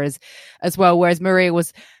unforced errors as well. Whereas Maria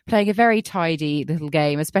was playing a very tidy little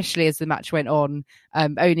game, especially as the match went on,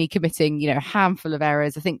 only committing, a handful of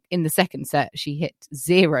errors. I think in the second set, she hit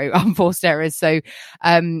 0 unforced errors. So,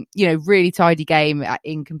 really tidy game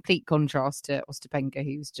in complete contrast to Ostapenko,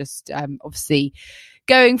 who's just obviously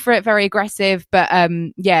going for it, very aggressive. But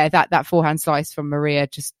that forehand slice from Maria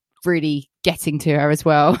just really getting to her as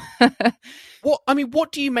well.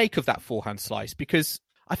 What do you make of that forehand slice? Because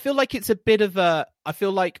I feel like it's a bit of I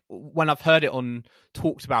feel like when I've heard it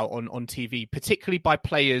talked about on TV, particularly by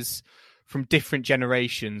players from different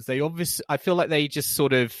generations, I feel like they just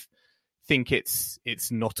sort of think it's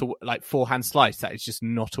not like forehand slice, that it's just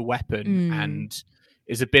not a weapon, and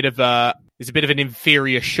is a bit of an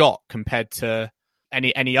inferior shot compared to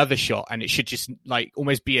any other shot, and it should just like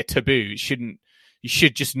almost be a taboo. You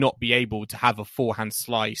should just not be able to have a forehand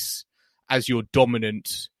slice as your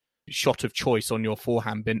dominant shot of choice on your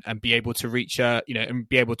forehand and be able to reach a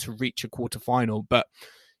quarterfinal. But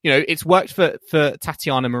it's worked for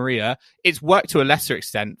Tatiana Maria. It's worked to a lesser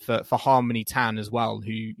extent for Harmony Tan as well,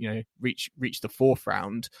 who reached the fourth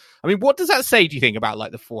round. I mean, what does that say, do you think, about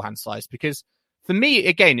like the forehand slice? Because for me,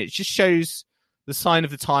 again, it just shows the sign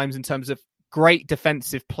of the times in terms of great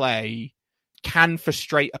defensive play can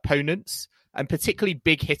frustrate opponents, and particularly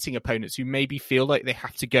big hitting opponents who maybe feel like they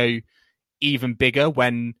have to go even bigger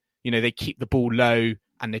when they keep the ball low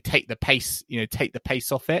and they take the pace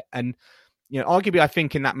off it. And arguably, I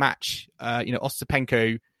think in that match,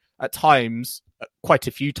 Ostapenko at times, quite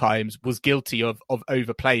a few times, was guilty of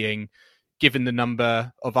overplaying, given the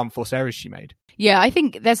number of unforced errors she made. Yeah, I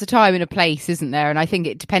think there's a time and a place, isn't there? And I think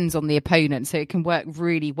it depends on the opponent, so it can work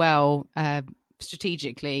really well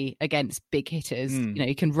strategically against big hitters.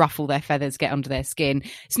 You can ruffle their feathers, get under their skin.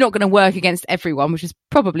 It's not going to work against everyone, which is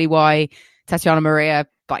probably why Tatiana Maria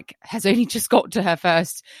has only just got to her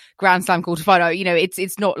first Grand Slam quarterfinal.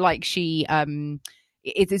 It's not like she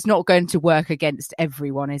it's not going to work against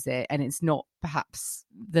everyone, is it? And it's not perhaps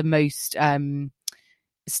the most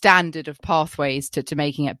standard of pathways to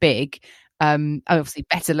making it big. Obviously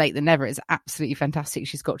better late than never. It's absolutely fantastic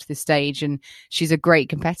she's got to this stage, and she's a great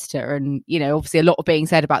competitor. And obviously a lot of being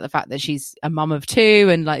said about the fact that she's a mum of 2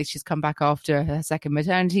 and she's come back after her second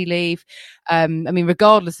maternity leave.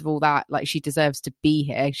 Regardless of all that, she deserves to be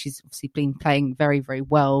here. She's obviously been playing very, very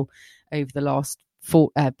well over the last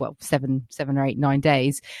 7 or 8, 9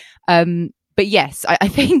 days. But yes, I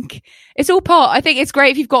think it's all part. I think it's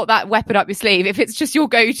great if you've got that weapon up your sleeve. If it's just your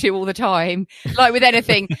go-to all the time, like with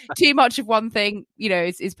anything, too much of one thing,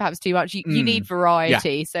 is perhaps too much. You need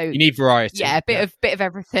variety. Yeah. So you need variety. Yeah, a bit of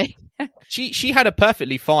everything. She had a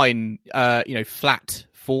perfectly fine, flat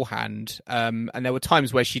forehand, and there were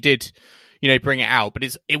times where she did, bring it out, but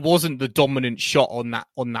it wasn't the dominant shot on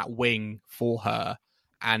that wing for her.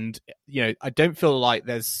 And I don't feel like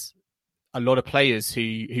there's a lot of players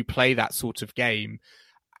who play that sort of game,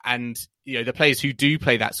 and the players who do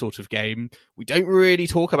play that sort of game, we don't really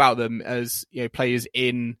talk about them as players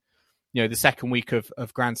in the second week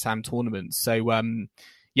of Grand Slam tournaments. So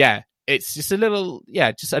it's just a little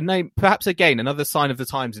just a name, perhaps again another sign of the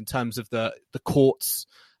times in terms of the courts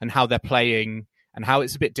and how they're playing and how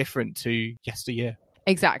it's a bit different to yesteryear.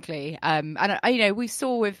 Exactly. And we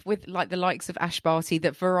saw with like the likes of Ash Barty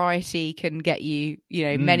that variety can get you,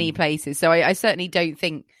 many places. So I certainly don't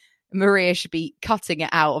think Maria should be cutting it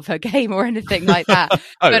out of her game or anything like that.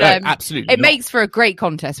 Absolutely. It makes for a great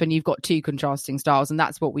contest when you've got 2 contrasting styles, and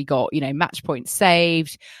that's what we got. Match points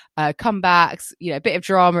saved, comebacks, a bit of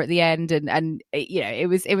drama at the end, and it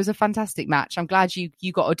was a fantastic match. I'm glad you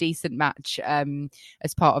got a decent match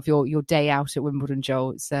as part of your day out at Wimbledon,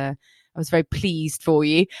 Joel. I was very pleased for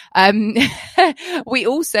you. We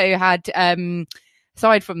also had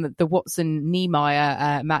aside from the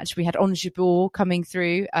Watson-Niemeyer match, we had Ons Jabeur coming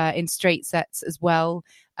through in straight sets as well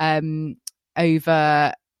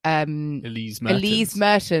over Elise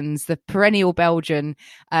Mertens, the perennial Belgian.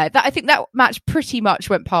 I think that match pretty much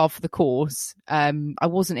went par for the course. I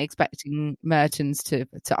wasn't expecting Mertens to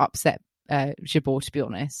upset Jabeur, to be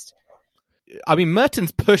honest. I mean,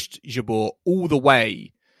 Mertens pushed Jabeur all the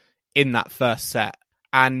way in that first set.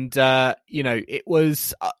 And, it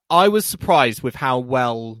was, I was surprised with how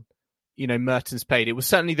well, Mertens played. It was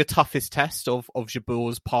certainly the toughest test of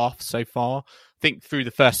Jabeur's path so far. I think through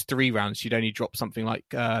the first 3 rounds, she'd only dropped something like,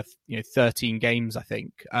 13 games, I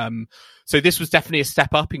think. So this was definitely a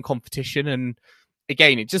step up in competition. And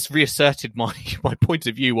again, it just reasserted my point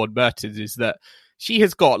of view on Mertens, is that she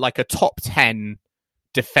has got like a top 10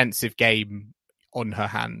 defensive game on her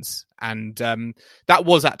hands, and that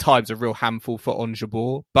was at times a real handful for Ons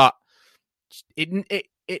Jabeur, but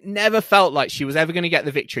it never felt like she was ever going to get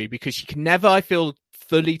the victory, because she can never, I feel,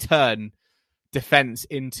 fully turn defense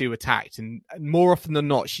into attack, and more often than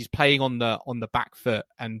not she's playing on the back foot,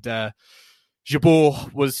 and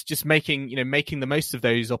Jabeur was just making the most of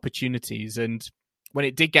those opportunities. And when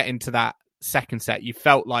it did get into that second set, you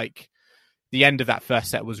felt like the end of that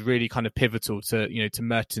first set was really kind of pivotal to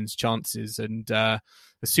Mertens' chances. And as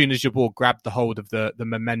soon as Jabeur grabbed the hold of the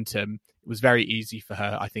momentum, it was very easy for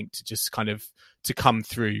her, I think, to just kind of to come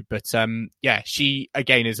through. But she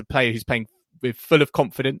again is a player who's playing with full of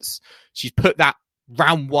confidence. She's put that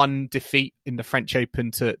round 1 defeat in the French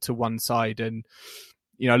Open to one side. And,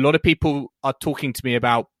 a lot of people are talking to me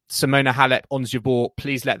about Simona Halep, Ons Jabeur.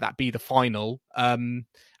 Please let that be the final.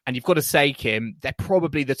 And you've got to say, Kim, they're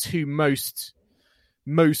probably the 2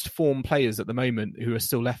 most formed players at the moment who are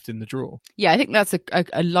still left in the draw. Yeah, I think that's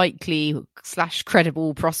a likely /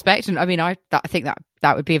 credible prospect. And I mean, I think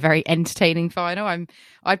that would be a very entertaining final.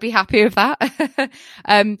 I'd be happy with that.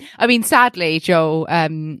 I mean, sadly, Joel,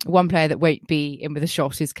 one player that won't be in with a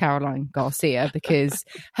shot is Caroline Garcia, because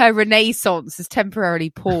her renaissance has temporarily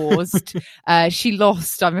paused. She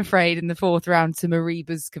lost, I'm afraid, in the 4th round to Marie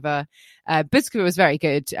Buzkova. Buzkova was very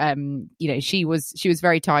good. She was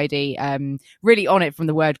very tidy, really on it from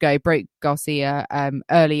the word go, broke Garcia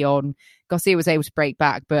early on. Garcia was able to break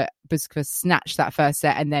back, but Buzkova snatched that first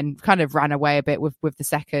set and then kind of ran away a bit with the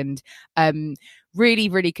second. Really,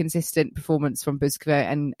 really consistent performance from Buzkova,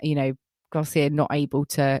 and Garcia not able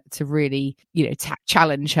to really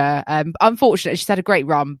challenge her. Unfortunately, she's had a great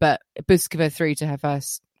run, but Buzkova through to her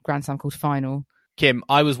first Grand Slam quarterfinal. Kim,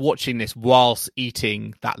 I was watching this whilst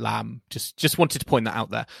eating that lamb. Just wanted to point that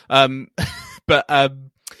out there.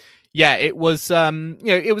 Yeah, it was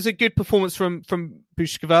it was a good performance from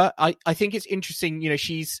Buzkova. I think it's interesting,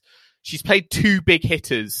 she's played 2 big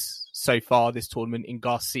hitters so far this tournament in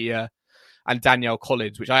Garcia and Danielle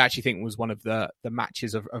Collins, which I actually think was one of the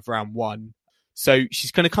matches of round 1. So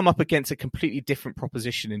she's going to come up against a completely different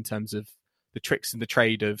proposition in terms of the tricks and the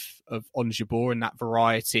trade of Ons Jabeur and that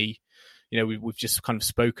variety, we've just kind of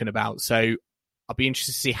spoken about. So I'll be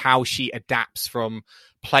interested to see how she adapts from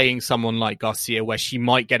playing someone like Garcia, where she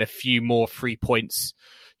might get a few more free points,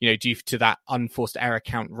 due to that unforced error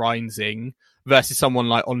count rising, versus someone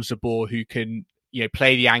like Ons Jabeur, who can,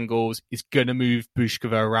 play the angles, is going to move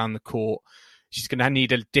Buzkova around the court. She's going to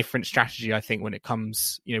need a different strategy, I think, when it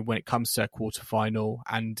comes to a quarterfinal.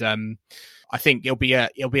 And I think it'll be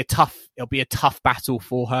a tough battle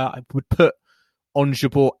for her. I would put Ons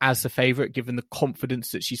Jabeur as the favourite, given the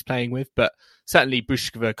confidence that she's playing with, but certainly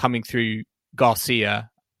Buzkova coming through Garcia,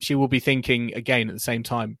 she will be thinking again at the same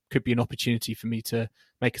time, could be an opportunity for me to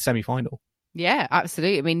make a semi-final. Yeah,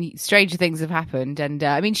 absolutely. I mean, stranger things have happened. And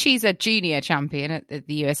I mean, she's a junior champion at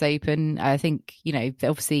the US Open. I think, they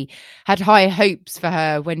obviously had high hopes for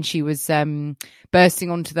her when she was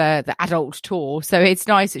bursting onto the adult tour. So it's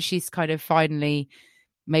nice that she's kind of finally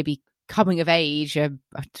maybe coming of age. I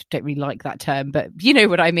don't really like that term, but you know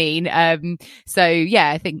what I mean. So yeah,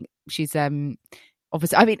 I think she's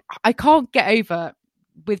obviously, I mean, I can't get over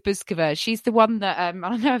with Buzkova. She's the one that I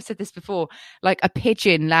know I've said this before, like a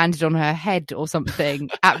pigeon landed on her head or something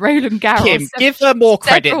at Roland Garros. Kim, give her more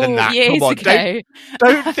credit than that. Come on, ago.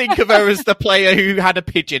 Don't think of her as the player who had a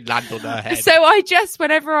pigeon land on her head. So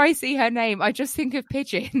whenever I see her name, I just think of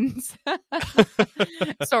pigeons.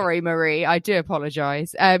 Sorry, Marie, I do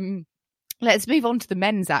apologise. Let's move on to the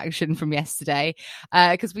men's action from yesterday,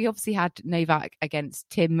 because we obviously had Novak against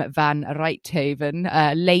Tim van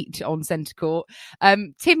Rijthoven late on centre court.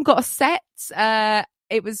 Tim got a set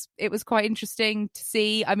it was quite interesting to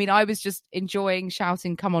see. I mean, I was just enjoying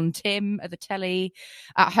shouting "Come on, Tim" at the telly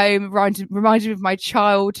at home, reminded me of my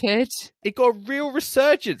childhood. It got a real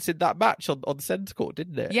resurgence in that match on centre court,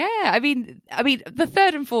 didn't it? Yeah, I mean, the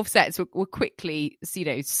third and fourth sets were quickly,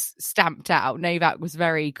 stamped out. Novak was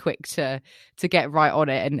very quick to get right on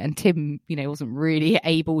it, and Tim, wasn't really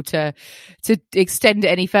able to extend it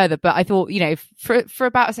any further. But I thought, for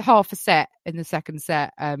about half a set in the second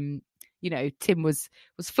set, Tim was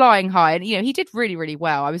flying high, and he did really, really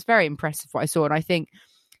well. I was very impressed with what I saw, and I think,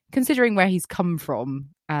 considering where he's come from,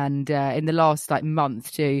 and in the last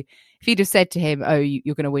month too, if you'd have said to him, "Oh,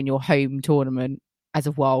 you're going to win your home tournament as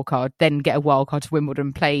a wild card, then get a wild card to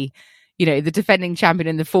Wimbledon, play, the defending champion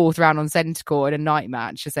in the fourth round on centre court in a night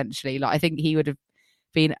match," essentially, I think he would have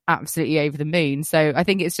been absolutely over the moon. So I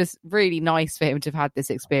think it's just really nice for him to have had this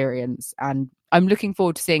experience, and I'm looking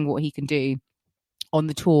forward to seeing what he can do on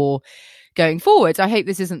the tour going forward. I hope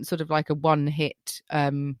this isn't sort of like a one-hit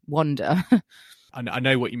wonder. I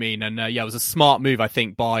know what you mean, and it was a smart move, I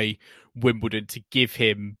think, by Wimbledon to give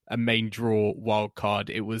him a main draw wild card.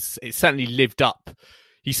 It certainly lived up.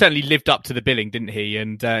 He certainly lived up to the billing, didn't he?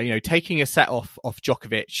 And taking a set off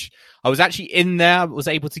Djokovic, I was actually in there. Was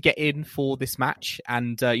able to get in for this match,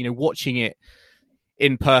 and watching it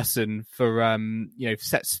in person for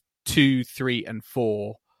sets 2, 3, and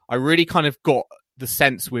 4. I really kind of got the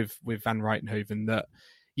sense with Van Rijthoven that,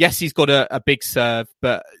 yes, he's got a big serve,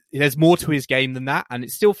 but there's more to his game than that, and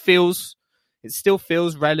it still feels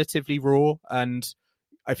relatively raw. And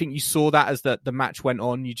I think you saw that as the match went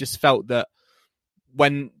on. You just felt that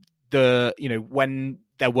when when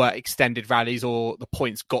there were extended rallies or the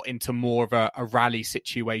points got into more of a rally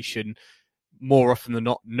situation, more often than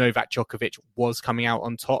not, Novak Djokovic was coming out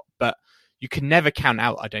on top. But you can never count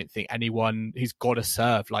out, I don't think, anyone who's got a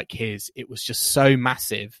serve like his. It was just so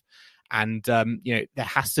massive. And, there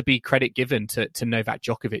has to be credit given to Novak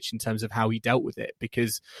Djokovic in terms of how he dealt with it,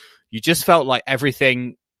 because you just felt like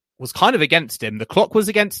everything was kind of against him. The clock was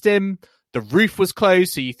against him. The roof was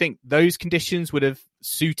closed. So you think those conditions would have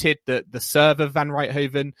suited the serve of Van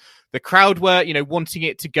Rijthoven. The crowd were, wanting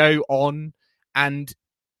it to go on. And,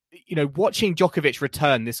 watching Djokovic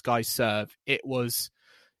return this guy's serve, it was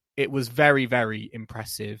very, very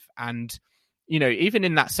impressive. And, even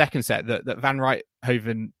in that second set that Van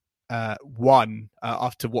Rijthoven won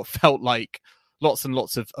after what felt like lots and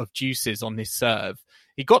lots of juices on his serve,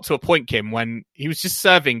 he got to a point, Kim, when he was just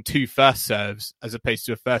serving 2 first serves as opposed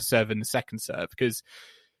to a first serve and a second serve, because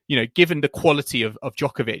given the quality of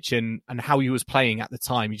Djokovic and how he was playing at the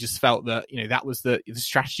time, he just felt that that was the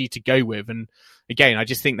strategy to go with. And again, I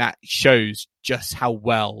just think that shows just how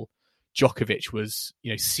well Djokovic was,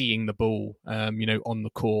 seeing the ball, on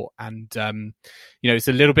the court. And, it's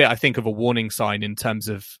a little bit, I think, of a warning sign in terms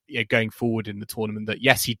of going forward in the tournament that,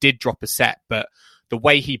 yes, he did drop a set, but the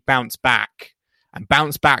way he bounced back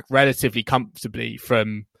relatively comfortably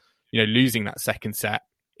from, losing that second set,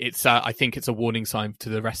 it's, I think it's a warning sign to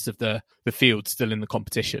the rest of the field still in the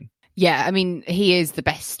competition. Yeah, I mean, he is the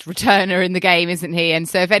best returner in the game, isn't he? And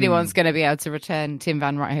so if anyone's going to be able to return Tim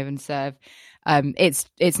Van Rijthoven's serve,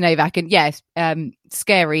 it's Novak. And yes,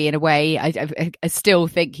 scary in a way. I still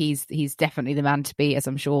think he's definitely the man to beat, as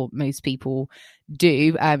I'm sure most people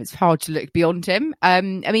do. It's hard to look beyond him. I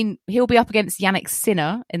mean, he'll be up against Jannik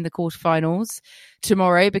Sinner in the quarterfinals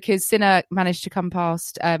tomorrow, because Sinner managed to come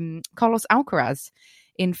past Carlos Alcaraz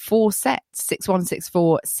in 4 sets, 6-1,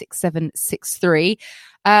 6-4, 6-7,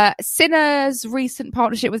 6-3. Sinner's recent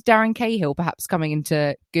partnership with Darren Cahill perhaps coming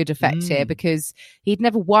into good effect here, because he'd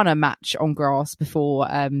never won a match on grass before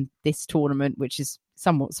this tournament, which is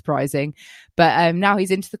somewhat surprising. But now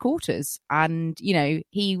he's into the quarters, and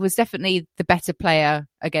he was definitely the better player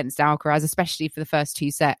against Alcaraz, especially for the first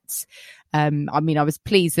 2 sets. I mean, I was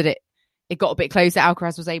pleased that it got a bit closer.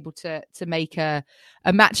 Alcaraz was able to make a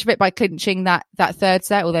match of it by clinching that third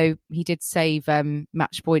set, although he did save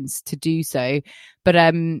match points to do so.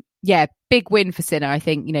 But big win for Sinner, I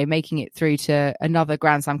think, making it through to another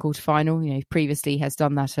Grand Slam quarterfinal. Previously has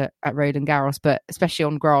done that at Roland Garros, but especially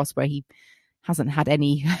on grass, where he hasn't had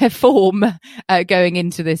any form going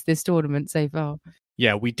into this tournament so far.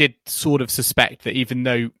 Yeah, we did sort of suspect that even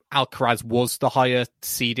though Alcaraz was the higher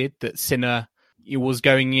seeded, that Sinner was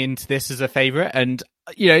going into this as a favourite. And,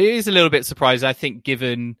 it is a little bit surprising, I think,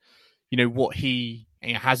 given, what he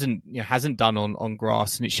hasn't done on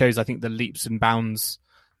grass. And it shows, I think, the leaps and bounds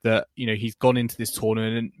that, he's gone into this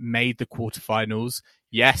tournament and made the quarterfinals.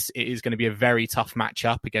 Yes, it is going to be a very tough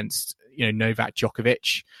matchup against, Novak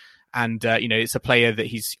Djokovic. And, it's a player that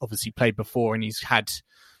he's obviously played before and he's had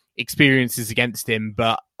experiences against him.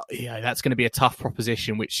 But that's going to be a tough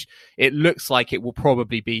proposition, which it looks like it will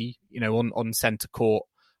probably be, on centre court.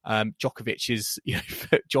 Djokovic's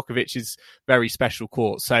very special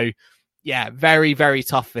court. So yeah, very, very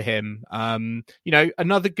tough for him.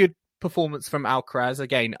 Another good performance from Alcaraz.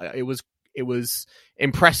 Again, it was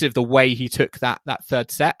impressive the way he took that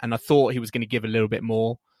third set, and I thought he was going to give a little bit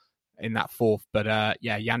more in that fourth, but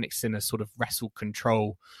Jannik Sinner sort of wrestled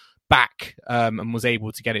control back and was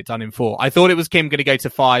able to get it done in 4. I thought it was Kim going to go to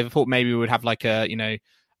 5. I thought maybe we would have like an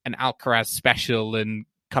Alcaraz special and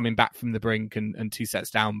coming back from the brink and 2 sets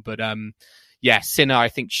down. But Sinner, I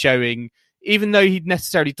think, showing, even though he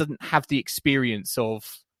necessarily doesn't have the experience of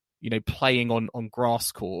playing on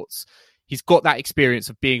grass courts, he's got that experience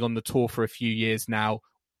of being on the tour for a few years now.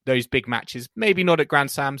 Those big matches, maybe not at Grand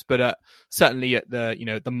Slams, but certainly at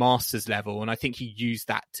the Masters level, and I think he used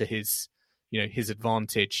that to his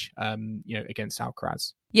advantage, against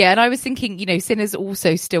Alcaraz. Yeah, and I was thinking, Sinner's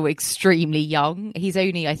also still extremely young. He's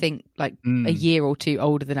only, I think, like a year or 2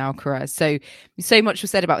 older than Alcaraz. So much was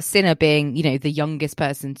said about Sinner being, the youngest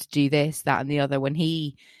person to do this, that, and the other when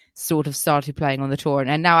he sort of started playing on the tour,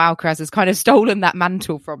 and now Alcaraz has kind of stolen that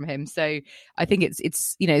mantle from him. So I think it's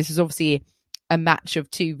this is obviously a match of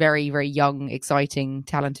 2 very, very young, exciting,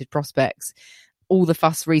 talented prospects. All the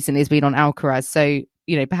fuss recently has been on Alcaraz, so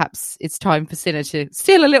perhaps it's time for Sinner to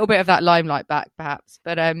steal a little bit of that limelight back, perhaps.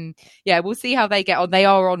 But we'll see how they get on. They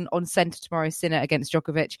are on centre tomorrow, Sinner against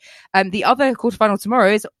Djokovic. The other quarterfinal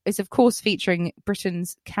tomorrow is of course featuring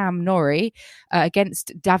Britain's Cam Norrie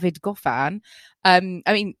against David Goffin.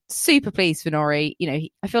 Super pleased for Norrie.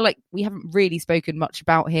 I feel like we haven't really spoken much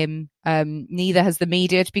about him. Neither has the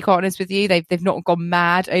media, to be quite honest with you. They've not gone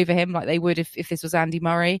mad over him like they would if this was Andy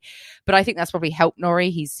Murray. But I think that's probably helped Norrie.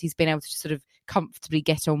 He's been able to sort of comfortably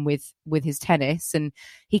get on with his tennis, and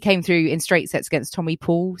he came through in straight sets against Tommy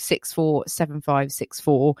Paul, 6-4,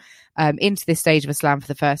 7-5, 6-4, into this stage of a slam for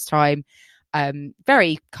the first time.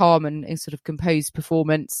 Very calm and sort of composed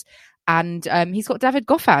performance. And he's got David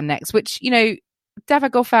Goffin next, which,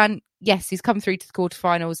 David Goffin, yes, he's come through to the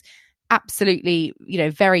quarterfinals. Absolutely,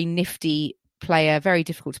 very nifty player, very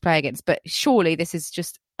difficult to play against. But surely this is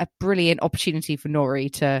just a brilliant opportunity for Norrie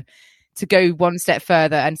to go one step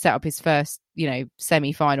further and set up his first,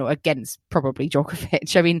 semi-final against probably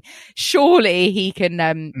Djokovic. I mean, surely he can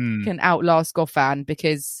outlast Goffin,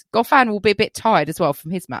 because Goffin will be a bit tired as well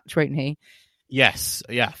from his match, won't he? Yes,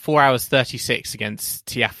 yeah, 4 hours 36 against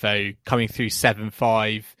Tiafoe, coming through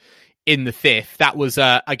 7-5 in the 5th. That was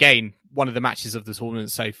again one of the matches of the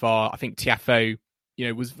tournament so far. I think Tiafoe,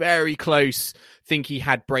 was very close. Think he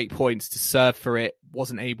had break points to serve for it,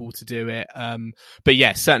 wasn't able to do it. But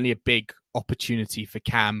yeah, certainly a big opportunity for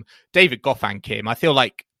Cam. David Goffin, Kim, I feel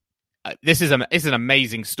like this is an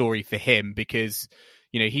amazing story for him, because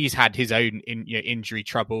he's had his own injury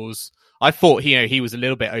troubles. I thought he was a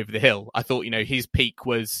little bit over the hill. I thought his peak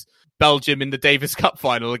was Belgium in the Davis Cup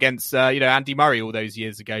final against Andy Murray all those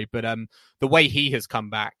years ago. But the way he has come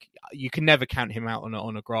back, you can never count him out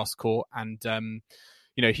on a grass court. And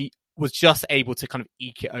he was just able to kind of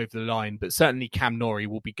eke it over the line. But certainly Cam Norrie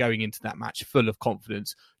will be going into that match full of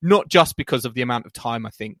confidence, not just because of the amount of time I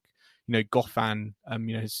think Goffin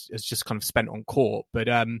has just kind of spent on court, but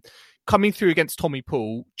coming through against Tommy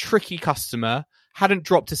Paul, tricky customer, hadn't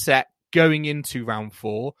dropped a set going into round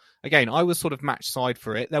 4. Again, I was sort of match side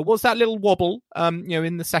for it. There was that little wobble,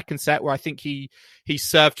 in the second set where I think he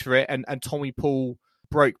served for it, and Tommy Paul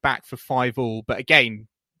broke back for 5-all. But again,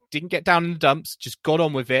 didn't get down in the dumps, just got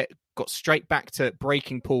on with it, got straight back to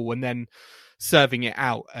breaking Paul and then serving it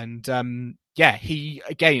out. And I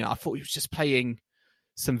thought he was just playing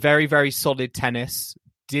some very, very solid tennis,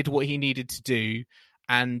 did what he needed to do.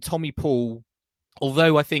 And Tommy Paul,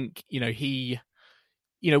 although I think, he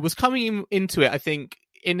was coming into it, I think,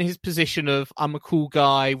 in his position of, I'm a cool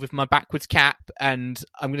guy with my backwards cap and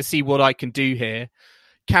I'm going to see what I can do here.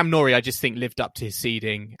 Cam Norrie, I just think, lived up to his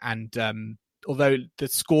seeding. And although the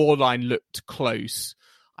scoreline looked close,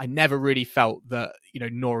 I never really felt that,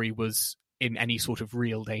 Norrie was in any sort of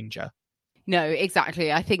real danger. No,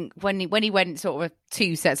 exactly. I think when he went sort of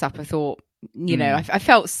 2 sets up, I thought, I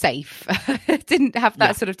felt safe. Didn't have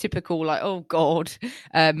that sort of typical like, oh God,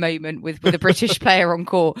 moment with a British player on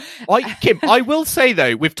court. Kim, I will say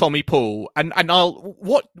though, with Tommy Paul, and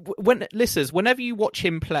listeners, whenever you watch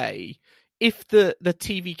him play, if the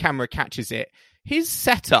TV camera catches it, his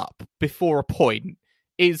setup before a point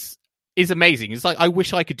is amazing. It's like, I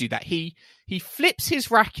wish I could do that. He flips his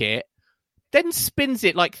racket then spins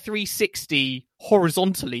it like 360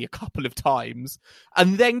 horizontally a couple of times,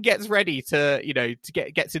 and then gets ready to,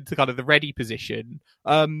 gets into kind of the ready position.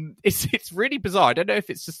 It's really bizarre. I don't know if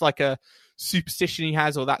it's just like a superstition he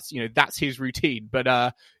has, or that's his routine,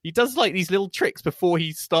 but he does like these little tricks before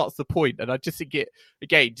he starts the point, and I just think it,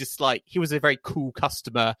 again, just like he was a very cool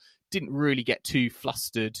customer, didn't really get too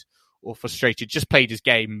flustered or frustrated, just played his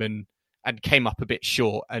game and came up a bit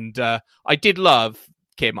short. And I did love,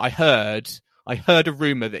 Kim, I heard a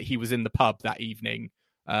rumor that he was in the pub that evening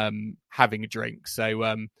having a drink,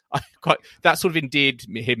 so that sort of endeared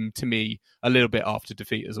him to me a little bit after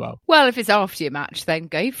defeat as well. Well, if it's after your match, then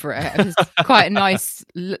go for it. There's quite a nice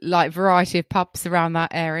variety of pubs around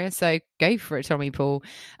that area, so go for it, Tommy Paul.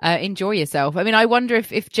 Enjoy yourself. I mean, I wonder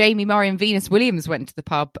if Jamie Murray and Venus Williams went to the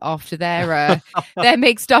pub after their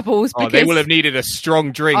mixed doubles. Because they will have needed a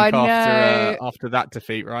strong drink after that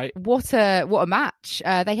defeat, right? What a match!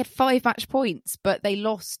 They had 5 match points, but they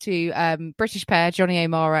lost to British pair Johnny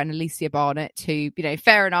O'Mara and Alicia Barnett. Who,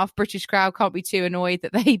 fair enough, British crowd can't be too annoyed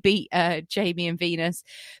that they beat Jamie and Venus.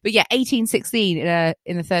 But yeah, 18-16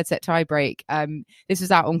 in the third set tiebreak. This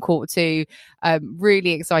was out on court 2.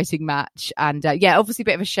 Really exciting match, and obviously a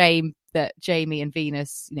bit of a shame that Jamie and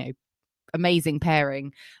Venus, amazing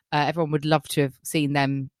pairing. Everyone would love to have seen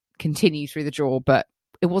them continue through the draw, but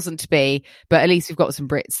it wasn't to be. But at least we've got some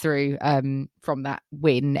Brits through from that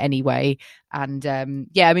win anyway. And I mean,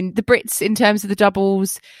 the Brits in terms of the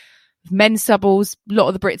doubles, men's doubles, a lot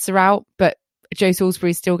of the Brits are out, but Joe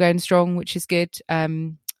Salisbury's still going strong, which is good,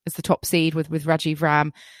 as the top seed with Rajiv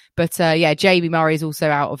Ram. But Jamie Murray is also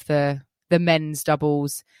out of the men's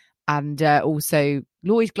doubles, and also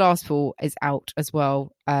Lloyd Glasspool is out as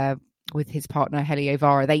well with his partner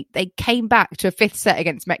Heliovara. They came back to a 5th set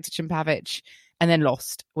against Mektic and Pavic and then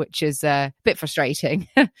lost, which is a bit frustrating.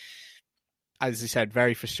 As I said,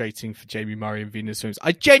 very frustrating for Jamie Murray and Venus Williams.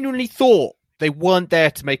 I genuinely thought they weren't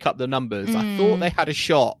there to make up the numbers. I thought they had a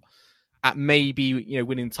shot at maybe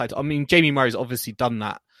winning the title. I mean, Jamie Murray's obviously done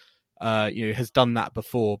that, has done that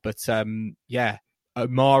before. But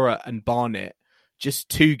O'Mara and Barnett, just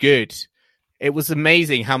too good. It was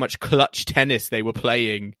amazing how much clutch tennis they were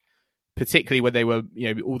playing, particularly when they were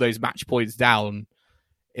all those match points down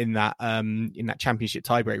in that championship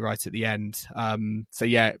tiebreak right at the end.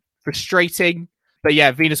 Frustrating. But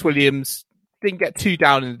Venus Williams didn't get too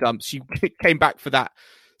down in the dumps. She came back for that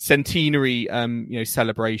centenary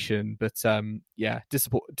celebration, but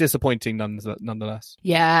disappointing nonetheless.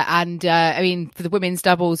 Yeah, and I mean, for the women's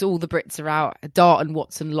doubles, all the Brits are out. Dart and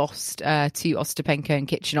Watson lost to Ostapenko and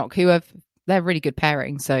Kitchenok, they're really good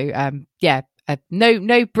pairing. So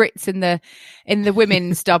no Brits in the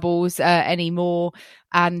women's doubles anymore.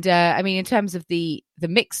 And I mean, in terms of the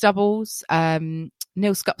mixed doubles,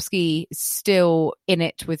 Neil Skupski is still in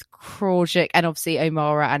it with Krojcik and obviously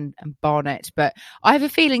O'Mara and Barnett. But I have a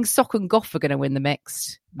feeling Sock and Goff are going to win the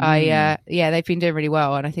mixed. They've been doing really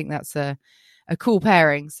well, and I think that's a cool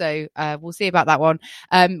pairing. So we'll see about that one.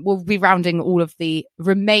 We'll be rounding all of the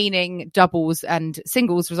remaining doubles and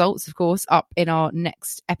singles results, of course, up in our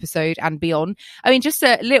next episode and beyond. I mean, just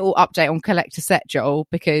a little update on collector set, Joel,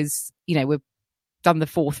 because, we've done the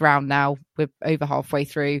 4th round now. We're over halfway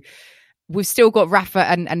through. We've still got Rafa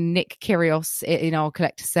and Nick Kyrgios in our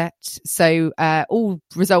collector set. So all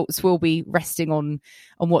results will be resting on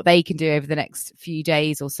what they can do over the next few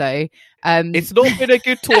days or so. It's not been a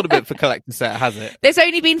good tournament for collector set, has it? There's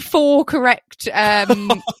only been 4 correct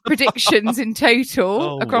predictions in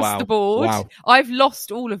total across the board. Wow. I've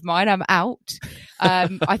lost all of mine. I'm out.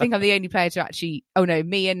 I think I'm the only player to actually... Oh no,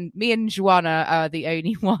 me and Joanna are the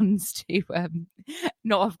only ones to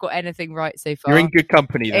not have got anything right so far. You're in good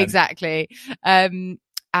company then. Exactly. And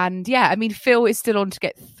I mean, Phil is still on to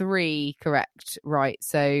get 3 correct right.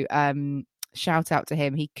 So shout out to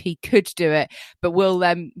him. He could do it, but we'll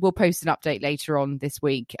post an update later on this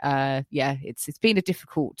week. It's been a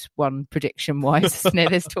difficult one prediction wise, isn't it,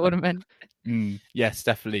 this tournament? Yes,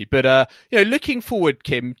 definitely. But looking forward,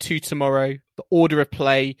 Kim, to tomorrow, the order of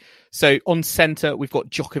play. So on centre, we've got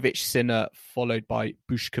Djokovic, Sinner, followed by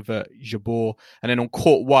Bushkova, Jabeur, and then on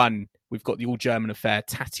court 1, we've got the all-German affair,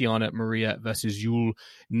 Tatiana Maria versus Yul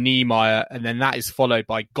Niemeyer, and then that is followed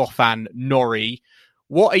by Goffin, Norrie.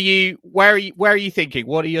 Where are you thinking?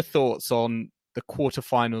 What are your thoughts on the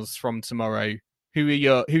quarterfinals from tomorrow? Who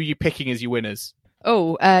are you picking as your winners?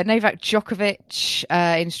 Novak Djokovic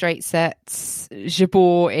in straight sets,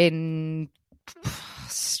 Jabeur in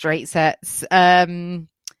straight sets.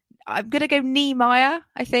 I'm gonna go Niemeyer,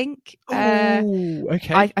 I think.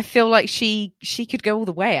 Okay. I feel like she could go all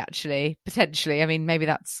the way, actually, potentially. I mean, maybe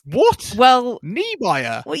that's what? Well,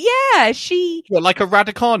 Niemeyer. Well, yeah, she. What, like a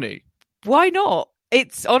Raducanu? Why not?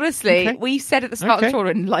 It's honestly, Okay. we said at the start of the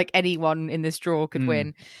tournament, like anyone in this draw could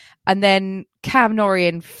win. And then Cam Norrie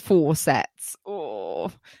in 4 sets. Oh,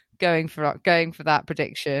 going for that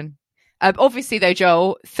prediction. Obviously, though,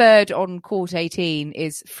 Joel, third on court 18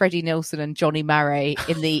 is Freddie Nilsson and Johnny Murray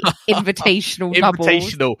in the Invitational doubles.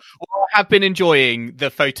 Invitational. Well, I have been enjoying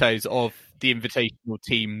the photos of the Invitational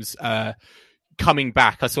teams coming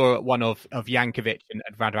back. I saw one of Jankovic and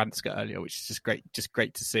Radwanska earlier, which is just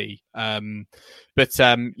great to see. I'm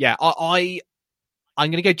going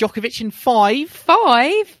to go Djokovic in 5.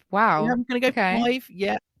 5? Wow. Yeah, I'm going to go 5.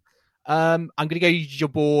 Yeah. I'm going to go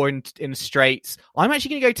Jabeur in the straights. I'm actually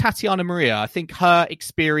going to go Tatiana Maria. I think her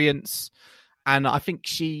experience, and I think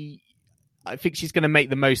she's going to make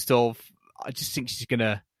the most of. I just think she's going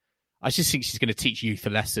to teach youth a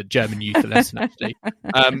lesson, German youth a lesson, actually. So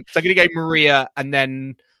I'm going to go Maria, and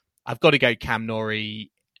then I've got to go Cam Norrie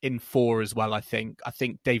in 4 as well, I think. I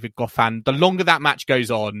think David Goffin, the longer that match goes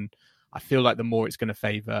on, I feel like the more it's going to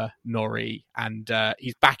favour Norrie. And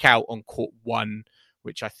he's back out on court 1,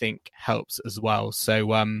 which I think helps as well. So,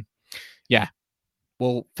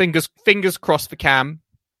 well, fingers crossed for Cam.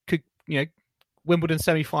 Could, Wimbledon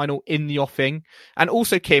semi-final in the offing. And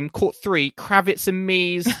also, Kim, court 3, Kravitz and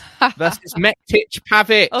Mies versus Mektic,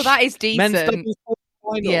 Pavic. Oh, that is decent. Men's doubles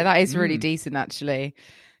final. Yeah, that is really decent, actually.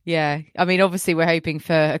 Yeah. I mean, obviously, we're hoping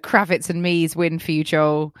for a Kravitz and Mies win for you,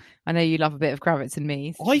 Joel. I know you love a bit of Kravitz and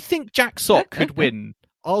Mies. I think Jack Sock could win.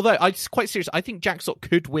 Although, I'm quite serious, I think Jack Sock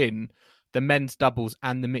could win the men's doubles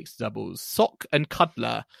and the mixed doubles. Sock and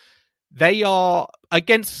Kudler, they are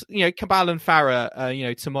against, Cabal and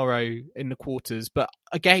Farah, tomorrow in the quarters. But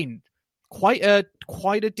again, quite a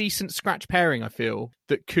decent scratch pairing, I feel,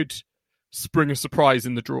 that could spring a surprise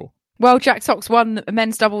in the draw. Well, Jack Sock's won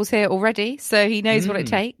men's doubles here already, so he knows what it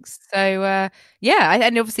takes. So, and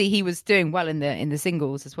obviously he was doing well in the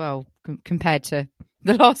singles as well compared to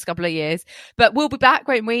the last couple of years. But we'll be back,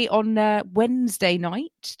 won't we, on Wednesday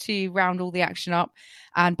night to round all the action up.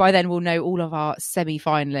 And by then we'll know all of our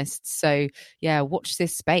semi-finalists. So, yeah, watch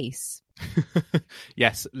this space.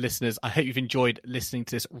 Yes, listeners, I hope you've enjoyed listening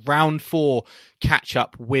to this round 4 catch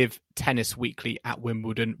up with Tennis Weekly at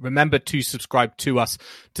Wimbledon. Remember to subscribe to us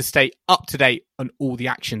to stay up to date on all the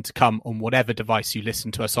action to come on whatever device you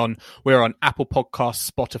listen to us on. We're on Apple Podcasts,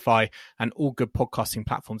 Spotify, and all good podcasting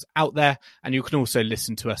platforms out there. And you can also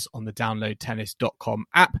listen to us on the downloadtennis.com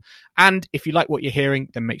app. And if you like what you're hearing,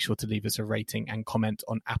 then make sure to leave us a rating and comment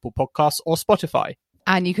on Apple Podcasts or Spotify.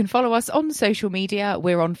 And you can follow us on social media.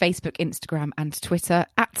 We're on Facebook, Instagram and Twitter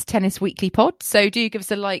at Tennis Weekly Pod. So do give us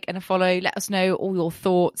a like and a follow. Let us know all your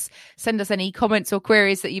thoughts. Send us any comments or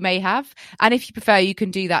queries that you may have. And if you prefer, you can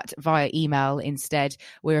do that via email instead.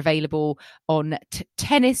 We're available on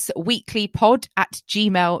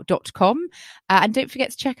tennisweeklypod@gmail.com. And don't forget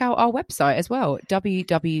to check out our website as well,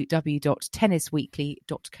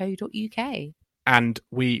 www.tennisweekly.co.uk. And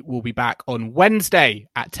we will be back on Wednesday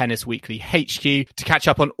at Tennis Weekly HQ to catch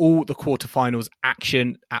up on all the quarterfinals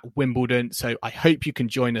action at Wimbledon. So I hope you can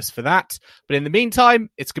join us for that. But in the meantime,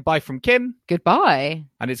 it's goodbye from Kim. Goodbye.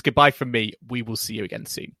 And it's goodbye from me. We will see you again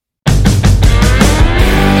soon.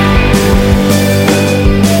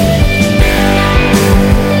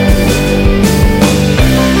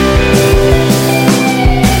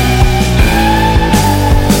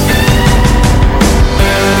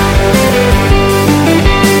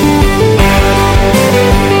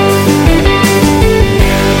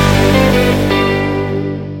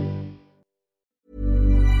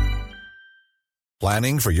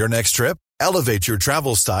 Planning for your next trip? Elevate your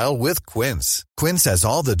travel style with Quince. Quince has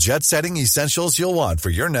all the jet-setting essentials you'll want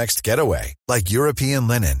for your next getaway, like European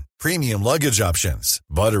linen, premium luggage options,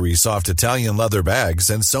 buttery soft Italian leather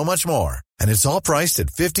bags, and so much more. And it's all priced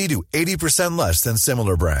at 50 to 80% less than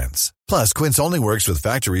similar brands. Plus, Quince only works with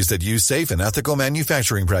factories that use safe and ethical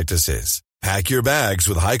manufacturing practices. Pack your bags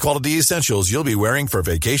with high-quality essentials you'll be wearing for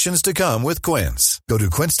vacations to come with Quince. Go to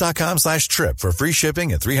quince.com/trip for free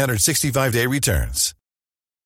shipping and 365-day returns.